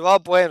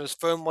Deron Bland was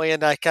firmly in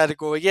that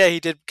category. Yeah,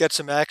 he did get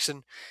some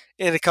action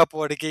in a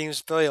couple of the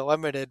games, very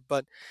limited,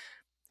 but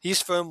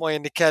he's firmly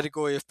in the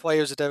category of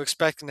players that they're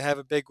expecting to have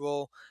a big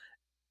role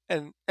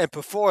and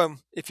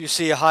perform if you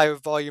see a higher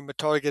volume of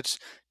targets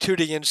to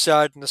the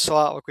inside in the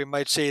slot, like we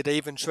might see. They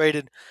even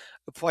traded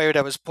a player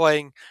that was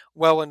playing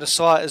well in the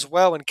slot as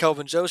well in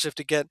Kelvin Joseph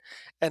to get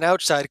an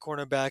outside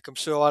cornerback. I'm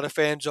sure a lot of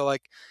fans are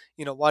like,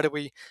 why did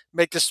we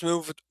make this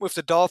move with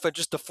the Dolphins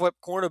just to flip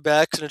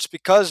cornerbacks? And it's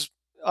because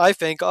I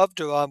think of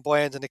Deron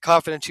Bland and the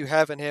confidence you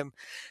have in him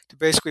to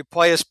basically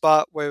play a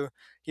spot where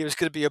he was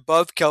going to be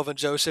above Kelvin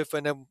Joseph,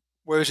 and then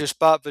where's your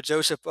spot for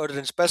Joseph other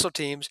than special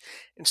teams?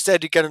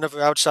 Instead, you get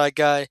another outside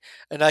guy,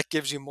 and that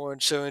gives you more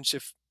insurance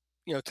if,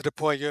 to the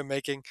point you're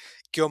making,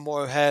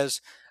 Gilmore has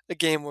a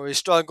game where he's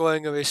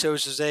struggling or he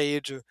shows his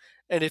age or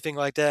anything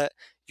like that.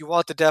 You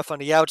want the depth on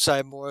the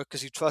outside more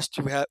because you trust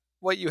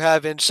what you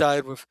have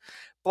inside with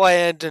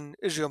Bland and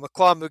Israel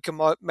McClung who can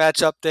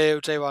match up there,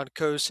 Jayron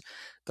Kearse.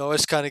 The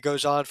list kind of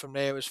goes on from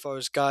there as far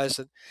as guys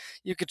that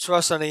you can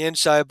trust on the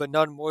inside, but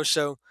none more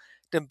so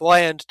than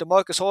Bland.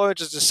 DeMarcus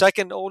Lawrence is the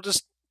second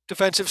oldest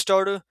defensive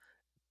starter,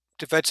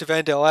 defensive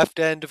end at left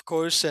end, of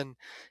course, and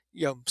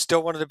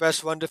still one of the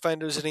best run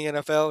defenders in the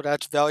NFL.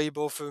 That's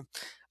valuable for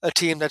a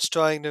team that's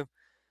trying to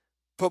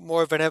put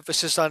more of an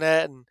emphasis on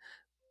that and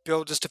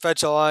build this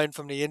defensive line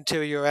from the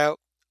interior out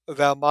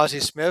around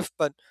Mozzie Smith.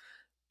 But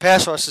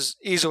pass rush is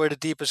easily the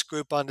deepest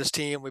group on this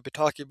team. We've been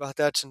talking about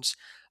that since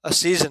a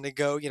season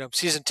ago.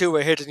 Season 2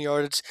 we're hitting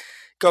yardage.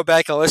 Go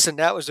back and listen.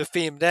 That was the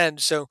theme then.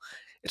 So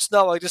it's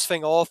not like this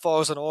thing all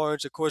falls on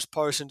orange. Of course,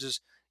 Parsons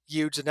is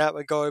huge in that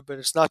regard, but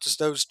it's not just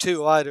those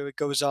two either. It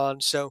goes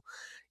on. So,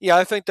 yeah,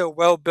 I think they're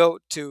well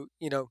built to,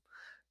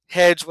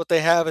 hedge what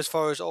they have as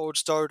far as old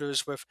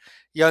starters with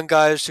young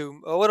guys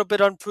who are a little bit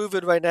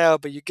unproven right now,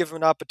 but you give them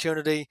an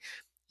opportunity.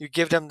 You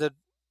give them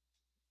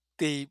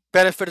the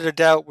benefit of the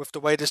doubt with the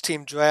way this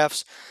team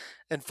drafts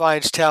and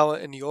finds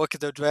talent, and you look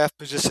at their draft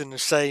position and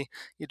say,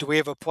 do we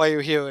have a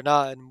player here or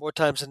not? And more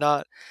times than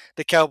not,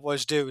 the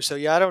Cowboys do. So,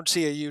 yeah, I don't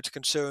see a huge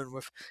concern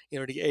with,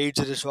 the age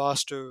of this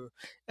roster or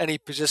any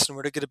position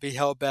where they're going to be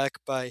held back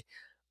by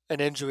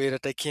an injury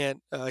that they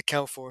can't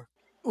account for.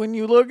 When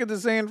you look at the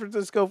San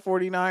Francisco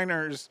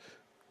 49ers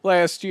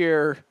last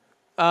year,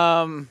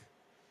 George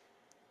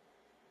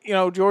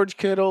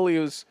Kittle, he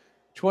was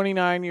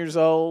 29 years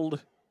old.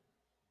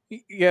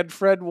 You had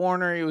Fred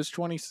Warner, he was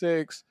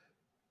 26.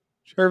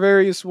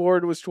 Charvarius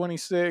Ward was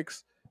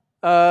 26.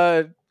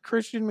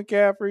 Christian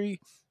McCaffrey,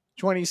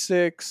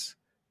 26.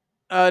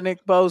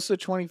 Nick Bosa,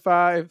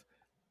 25.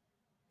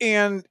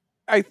 And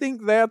I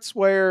think that's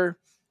where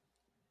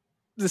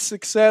the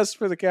success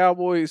for the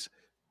Cowboys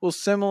will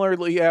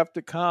similarly have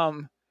to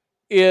come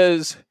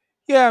is,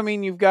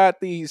 you've got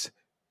these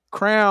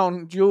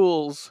crown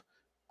jewels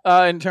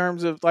in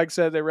terms of, like I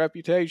said, their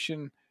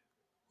reputation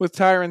with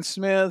Tyron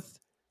Smith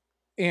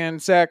and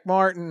Zach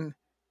Martin.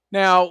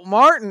 Now,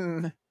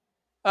 Martin,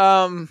 he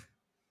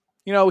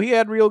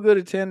had real good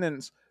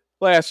attendance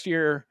last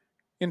year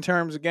in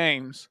terms of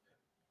games.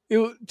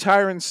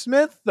 Tyron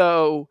Smith,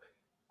 though,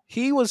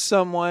 he was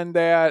someone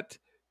that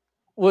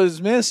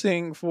was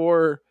missing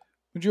for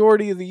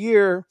majority of the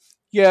year,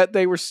 yet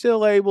they were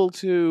still able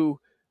to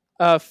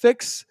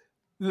fix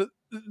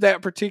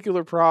that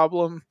particular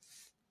problem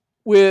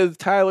with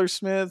Tyler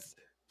Smith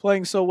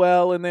playing so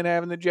well and then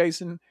having the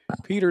Jason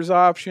Peters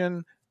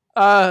option.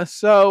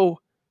 So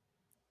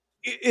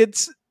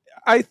it's,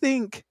 I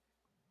think,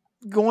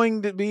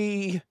 going to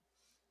be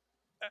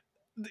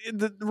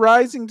the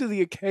rising to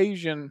the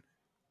occasion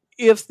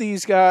if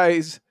these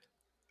guys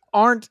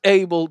aren't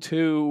able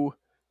to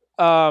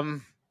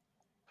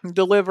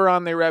deliver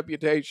on their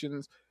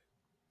reputations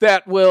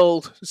that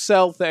will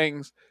sell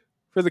things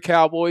for the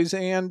Cowboys.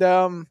 And,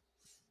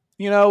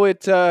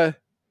 it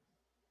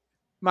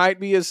might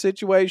be a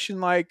situation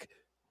like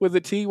with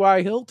a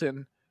T.Y.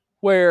 Hilton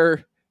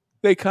where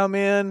they come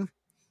in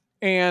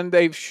and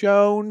they've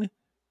shown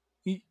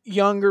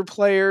younger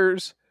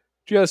players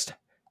just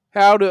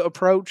how to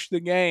approach the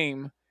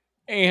game.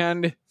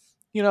 And,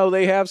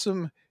 they have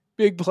some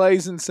big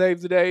plays and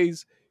save the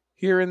days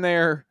here and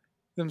there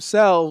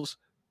themselves,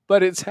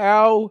 but it's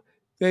how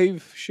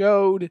they've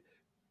showed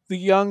the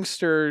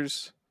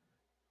youngsters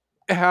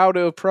how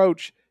to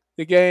approach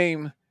the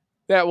game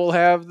that will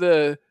have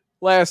the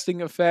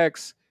lasting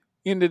effects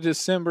into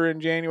December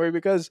and January,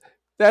 because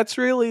that's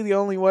really the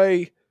only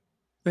way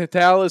that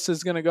Dallas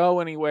is going to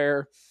go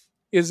anywhere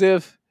is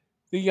if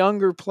the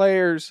younger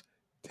players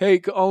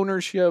take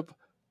ownership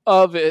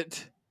of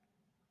it.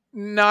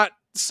 Not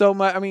so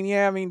much.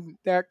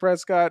 Dak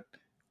Prescott,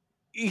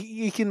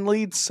 he can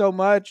lead so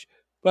much,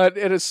 but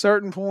at a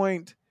certain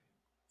point,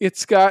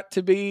 it's got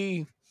to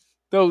be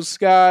those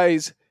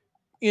guys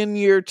in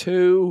year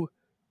 2,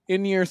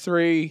 in year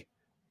 3,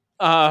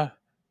 on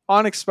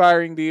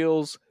expiring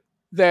deals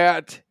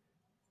that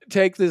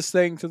take this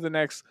thing to the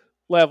next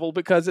level,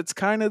 because it's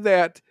kind of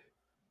that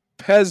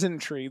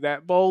peasantry,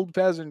 that bold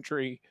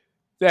peasantry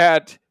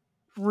that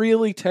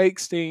really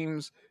takes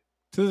teams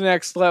to the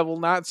next level,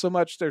 not so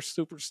much their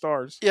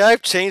superstars. Yeah,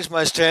 I've changed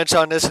my stance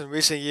on this in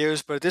recent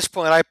years, but at this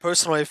point, I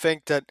personally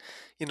think that,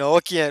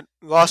 looking at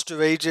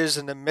roster ages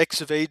and the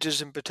mix of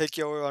ages in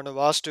particular on a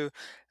roster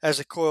as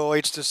it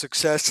correlates to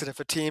success and if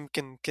a team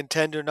can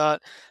contend or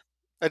not,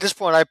 at this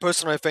point, I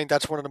personally think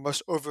that's one of the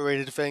most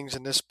overrated things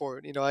in this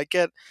sport. I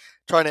get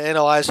trying to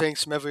analyze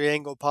things from every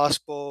angle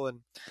possible and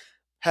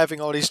having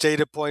all these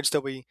data points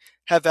that we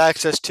have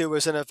access to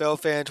as NFL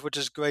fans, which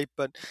is great,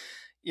 but,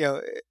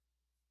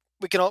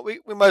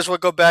 we might as well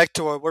go back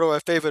to one of our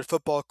favorite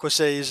football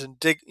quizzes and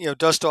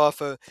dust off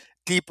a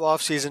deep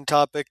off-season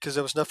topic because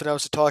there was nothing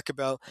else to talk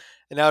about,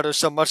 and now there's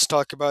so much to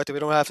talk about that we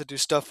don't have to do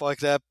stuff like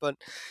that. But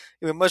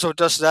we might as well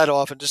dust that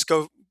off and just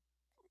go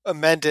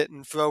amend it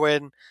and throw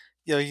in.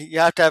 You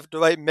have to have the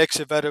right mix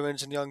of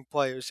veterans and young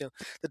players.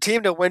 The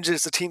team that wins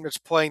is the team that's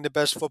playing the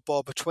best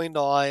football between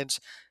the lines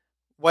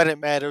when it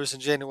matters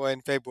in January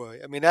and February.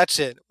 That's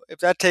it.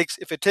 If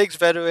it takes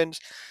veterans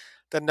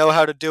that know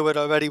how to do it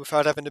already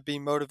without having to be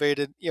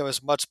motivated,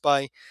 as much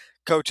by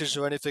coaches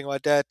or anything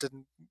like that,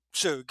 then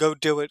sure, go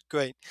do it.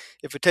 Great.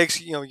 If it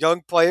takes,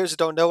 young players that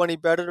don't know any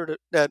better,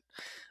 that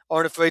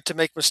aren't afraid to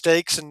make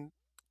mistakes and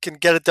can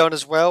get it done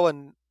as well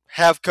and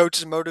have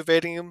coaches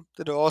motivating him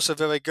that are also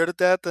very good at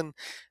that, then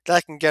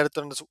that can get it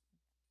done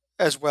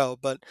as well.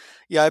 But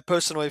yeah, I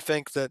personally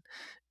think that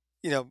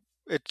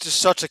it's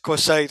just such a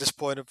cliche at this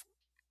point of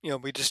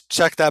we just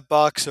check that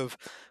box of,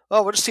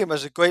 oh, well, this team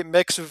has a great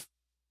mix of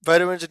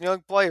veterans and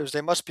young players.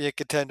 They must be a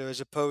contender, as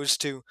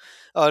opposed to,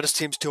 oh, this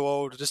team's too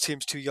old, or this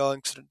team's too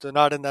young, so they're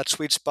not in that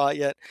sweet spot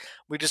yet.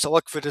 We just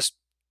look for this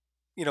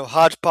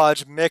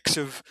hodgepodge mix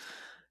of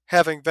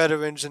having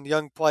veterans and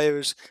young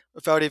players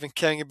without even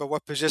caring about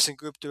what position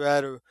group they're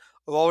at, or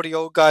all the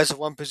old guys at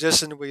one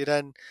position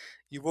where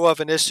you will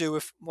have an issue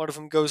if one of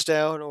them goes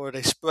down or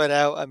they spread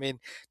out. I mean,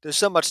 there's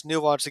so much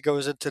nuance that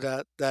goes into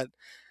that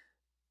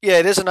yeah,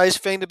 it is a nice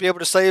thing to be able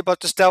to say about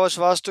the Dallas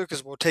roster,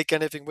 because we'll take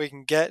anything we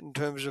can get in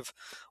terms of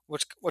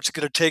what's it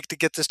going to take to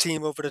get this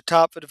team over the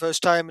top for the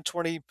first time in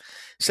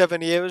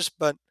 27 years.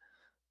 But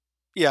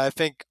yeah, I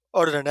think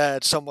other than that,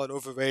 it's somewhat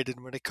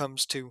overrated when it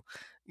comes to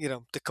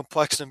the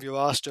complexion of your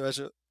roster as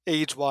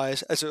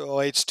age-wise as it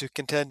relates to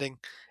contending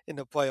in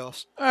the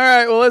playoffs. All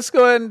right, well, let's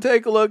go ahead and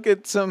take a look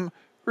at some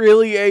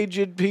really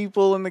aged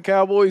people in the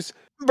Cowboys'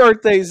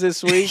 birthdays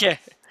this week. Yeah.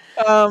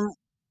 Um,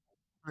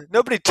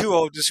 Nobody too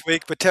old this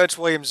week, but Terrence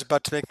Williams is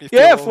about to make me feel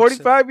yeah, old.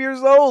 45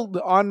 years old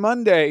on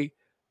Monday.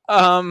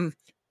 Pro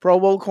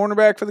Bowl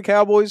cornerback for the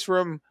Cowboys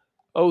from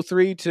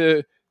 03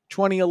 to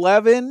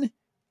 2011.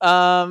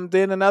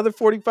 Then another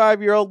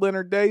 45-year-old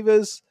Leonard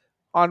Davis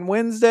on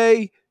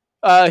Wednesday.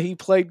 He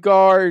played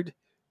guard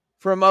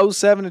from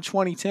 07 to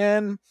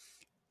 2010.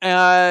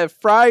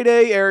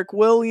 Friday, Eric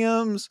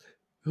Williams,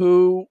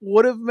 who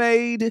would have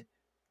made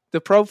the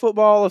Pro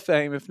Football Hall of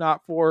Fame if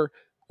not for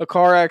a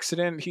car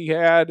accident he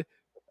had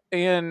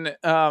in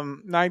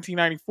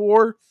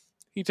 1994.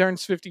 He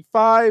turns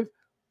 55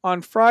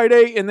 on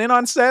Friday. And then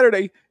on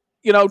Saturday,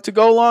 to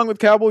go along with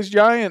Cowboys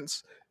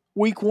Giants,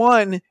 week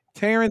 1,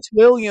 Terrence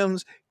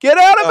Williams, get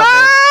out of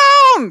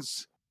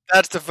bounds! Man.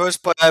 That's the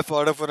first play I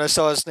thought of when I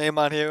saw his name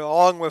on here,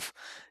 along with,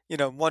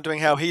 wondering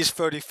how he's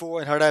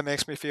 34 and how that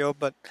makes me feel.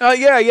 But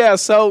yeah.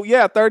 So,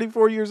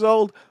 34 years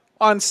old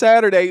on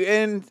Saturday.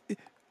 And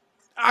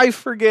I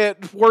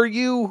forget, were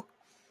you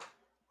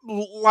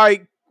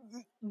like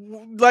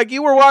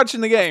you were watching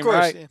the game, of course,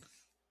 right? yeah.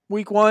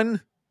 Week 1,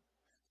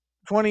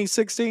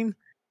 2016.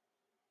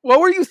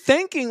 What were you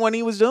thinking when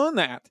he was doing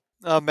that?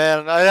 Oh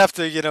man, I'd have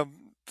to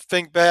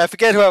think back. I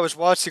forget who I was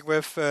watching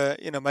with.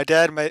 My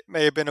dad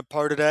may have been a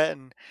part of that,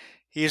 and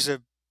he's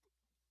a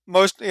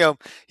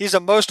he's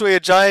mostly a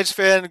Giants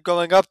fan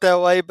growing up that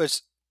way,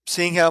 but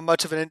seeing how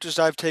much of an interest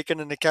I've taken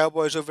in the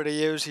Cowboys over the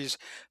years, he's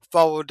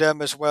followed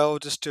them as well,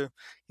 just to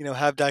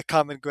have that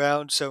common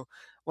ground. So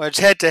when it's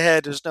head to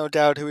head, there's no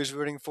doubt who he's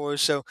rooting for.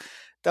 So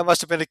that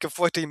must have been a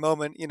conflicting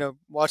moment,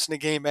 watching the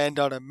game end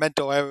on a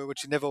mental error,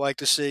 which you never like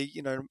to see,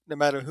 no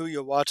matter who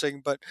you're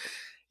watching. But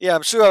yeah,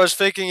 I'm sure I was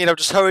thinking,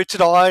 just hurry to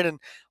the line and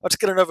let's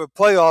get another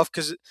playoff,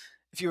 because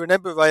if you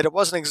remember right, it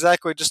wasn't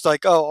exactly just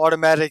like, oh,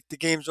 automatic, the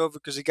game's over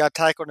because he got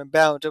tackled and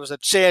bound. There was a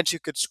chance you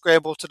could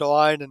scramble to the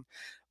line and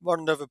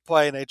run another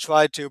play, and they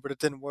tried to, but it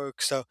didn't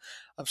work. So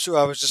I'm sure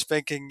I was just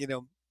thinking,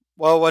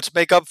 well, let's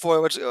make up for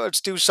it.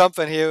 Let's do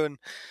something here and,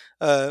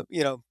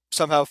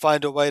 somehow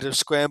find a way to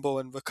scramble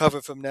and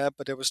recover from that.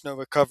 But there was no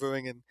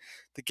recovering, and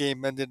the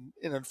game ended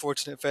in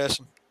unfortunate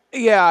fashion.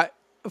 Yeah,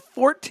 a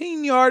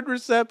 14-yard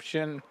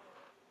reception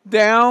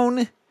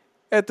down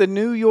at the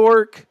New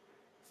York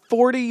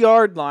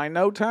 40-yard line,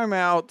 no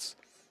timeouts.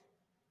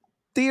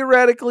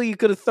 Theoretically, you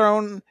could have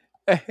thrown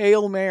a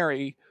Hail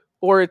Mary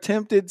or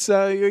attempted,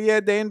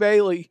 Dan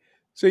Bailey.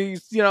 So,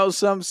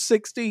 some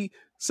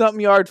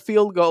 60-something yard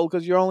field goal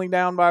because you're only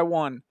down by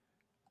 1.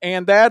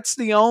 And that's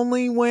the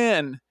only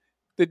win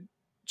the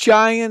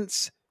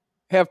Giants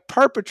have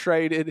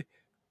perpetrated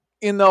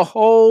in the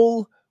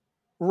whole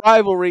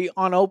rivalry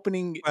on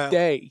opening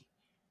day.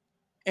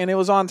 And it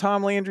was on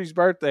Tom Landry's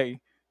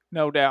birthday,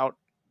 no doubt.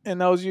 And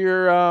those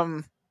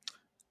are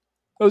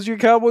your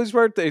Cowboys'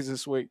 birthdays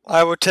this week.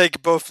 I would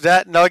take both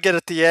that nugget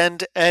at the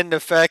end and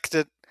the fact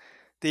that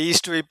the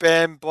Easter Egg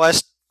Band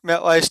blessed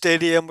MetLife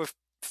Stadium with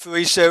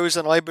 3 shows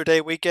on Labor Day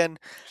weekend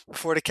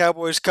before the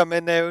Cowboys come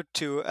in there,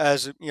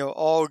 as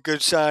all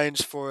good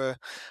signs for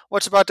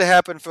what's about to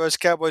happen for us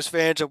Cowboys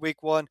fans at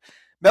week 1.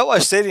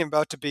 MetLife Stadium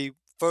about to be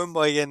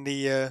firmly in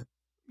the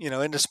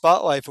in the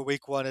spotlight for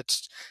week 1.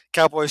 It's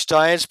Cowboys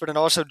Giants, but then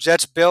also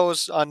Jets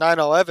Bills on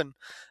 9/11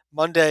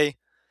 Monday.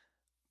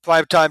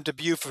 Primetime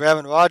debut for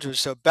Aaron Rodgers.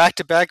 So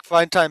back-to-back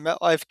primetime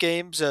MetLife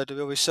games to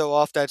really show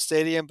off that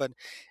stadium, but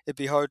it'd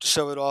be hard to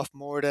show it off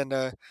more than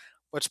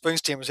what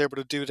Springsteen was able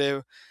to do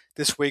there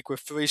this week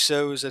with 3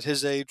 shows at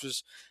his age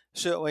was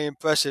certainly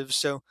impressive.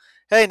 So,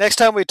 hey, next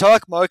time we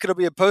talk, Mark, it'll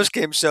be a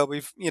post-game show.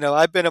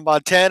 I've been in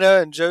Montana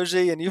and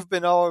Jersey, and you've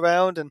been all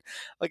around. And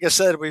like I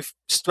said, we've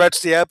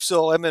stretched the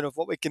absolute limit of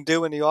what we can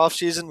do in the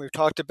off-season. We've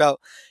talked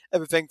about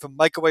everything from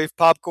microwave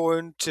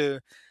popcorn to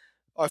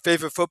our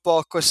favorite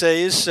football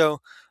cliches. So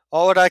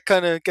all of that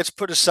kind of gets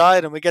put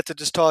aside, and we get to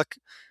just talk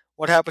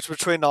what happens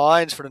between the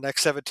lines for the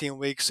next 17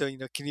 weeks. So,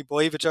 can you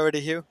believe it's already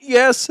here?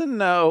 Yes and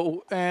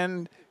no.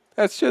 And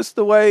that's just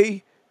the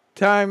way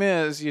time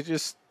is.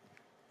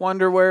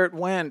 wonder where it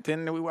went.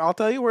 And I'll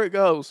tell you where it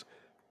goes.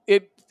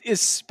 It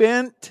is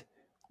spent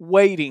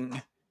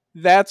waiting.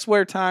 That's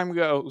where time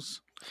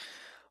goes.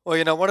 Well,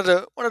 one of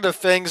the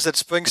things that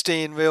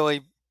Springsteen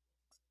really,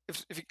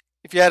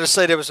 if you had to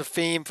say there was a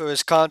theme for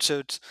his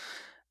concerts,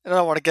 and I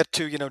don't want to get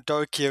too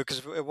dark here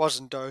because it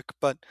wasn't dark,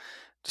 but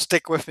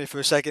stick with me for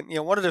a second.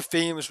 One of the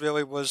themes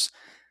really was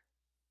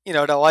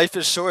that life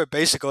is short,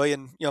 basically,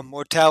 and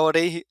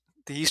mortality.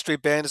 The E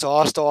Street Band has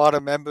lost a lot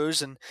of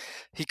members, and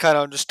he kind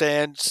of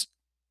understands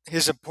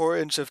his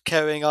importance of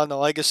carrying on the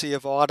legacy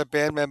of a lot of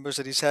band members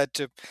that he's had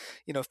to,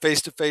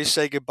 face to face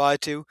say goodbye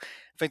to.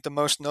 I think the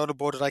most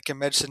notable that I can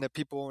mention that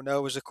people will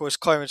know is, of course,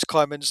 Clarence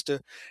Clemens,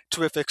 the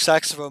terrific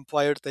saxophone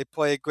player that they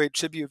play a great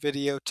tribute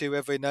video to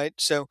every night.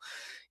 So,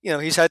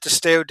 he's had to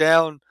stare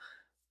down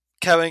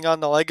carrying on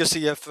the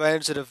legacy of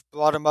friends that have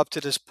brought him up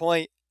to this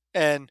point.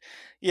 And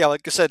yeah,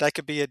 like I said, that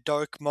could be a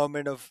dark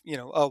moment of,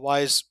 oh,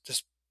 why is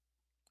this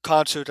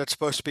concert that's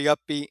supposed to be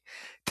upbeat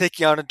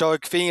taking on a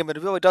dark theme? And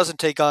it really doesn't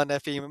take on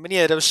that theme. I mean,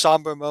 yeah, there's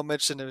somber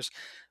moments and there's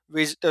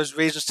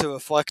reasons to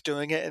reflect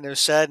doing it and there's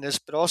sadness,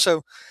 but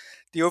also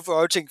the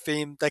overarching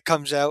theme that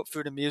comes out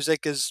through the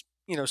music is,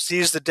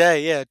 seize the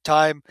day. Yeah,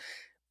 time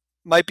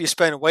might be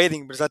spent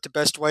waiting, but is that the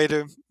best way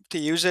to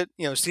use it?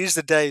 Seize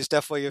the day is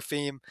definitely a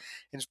theme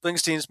in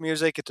Springsteen's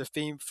music. It's a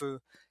theme for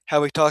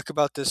how we talk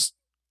about this,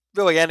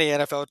 really any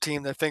NFL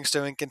team that thinks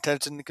they're in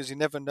contention, because you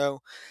never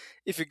know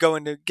if you're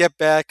going to get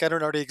back. I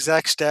don't know the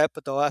exact stat,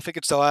 but I think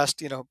it's the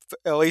last,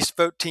 at least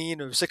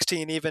 13 or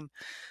 16 even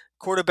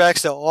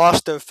quarterbacks that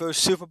lost their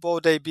first Super Bowl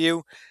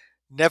debut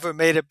never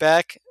made it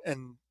back.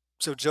 And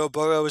so Joe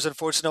Burrow is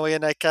unfortunately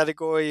in that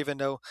category, even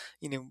though,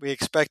 we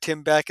expect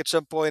him back at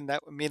some point, and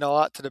that would mean a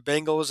lot to the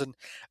Bengals. And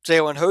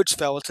Jalen Hurts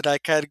fell into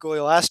that category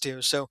last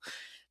year. So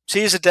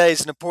seize the day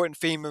is an important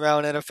theme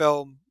around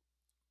NFL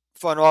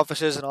front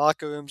offices and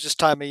locker rooms this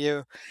time of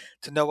year,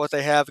 to know what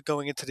they have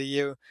going into the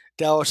year.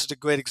 Dallas is a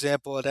great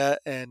example of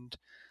that, and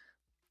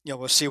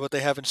we'll see what they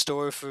have in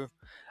store for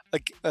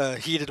a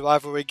heated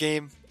rivalry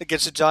game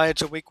against the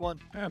Giants in Week 1.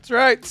 That's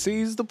right.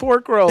 Seize the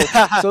pork roll.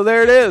 So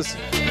there it is.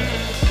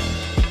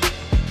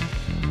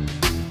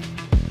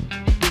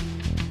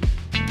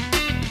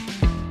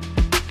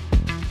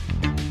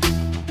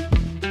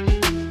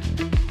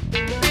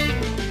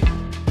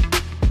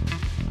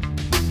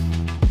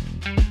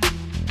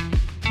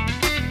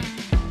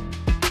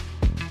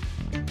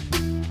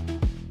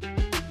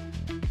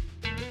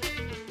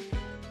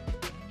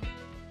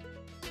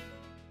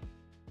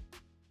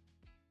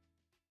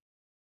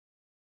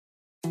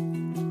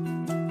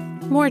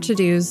 More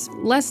to-dos,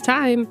 less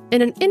time,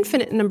 and an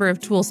infinite number of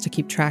tools to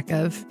keep track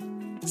of.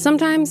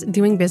 Sometimes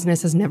doing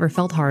business has never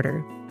felt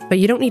harder, but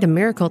you don't need a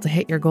miracle to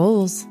hit your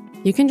goals.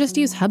 You can just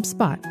use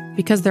HubSpot,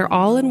 because their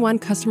all-in-one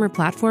customer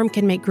platform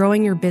can make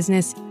growing your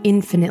business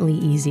infinitely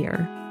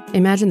easier.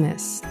 Imagine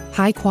this: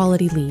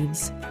 high-quality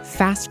leads,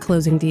 fast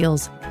closing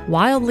deals,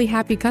 wildly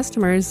happy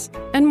customers,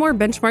 and more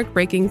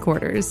benchmark-breaking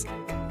quarters.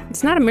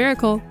 It's not a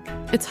miracle,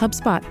 it's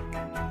HubSpot.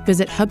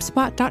 Visit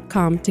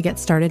HubSpot.com to get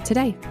started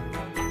today.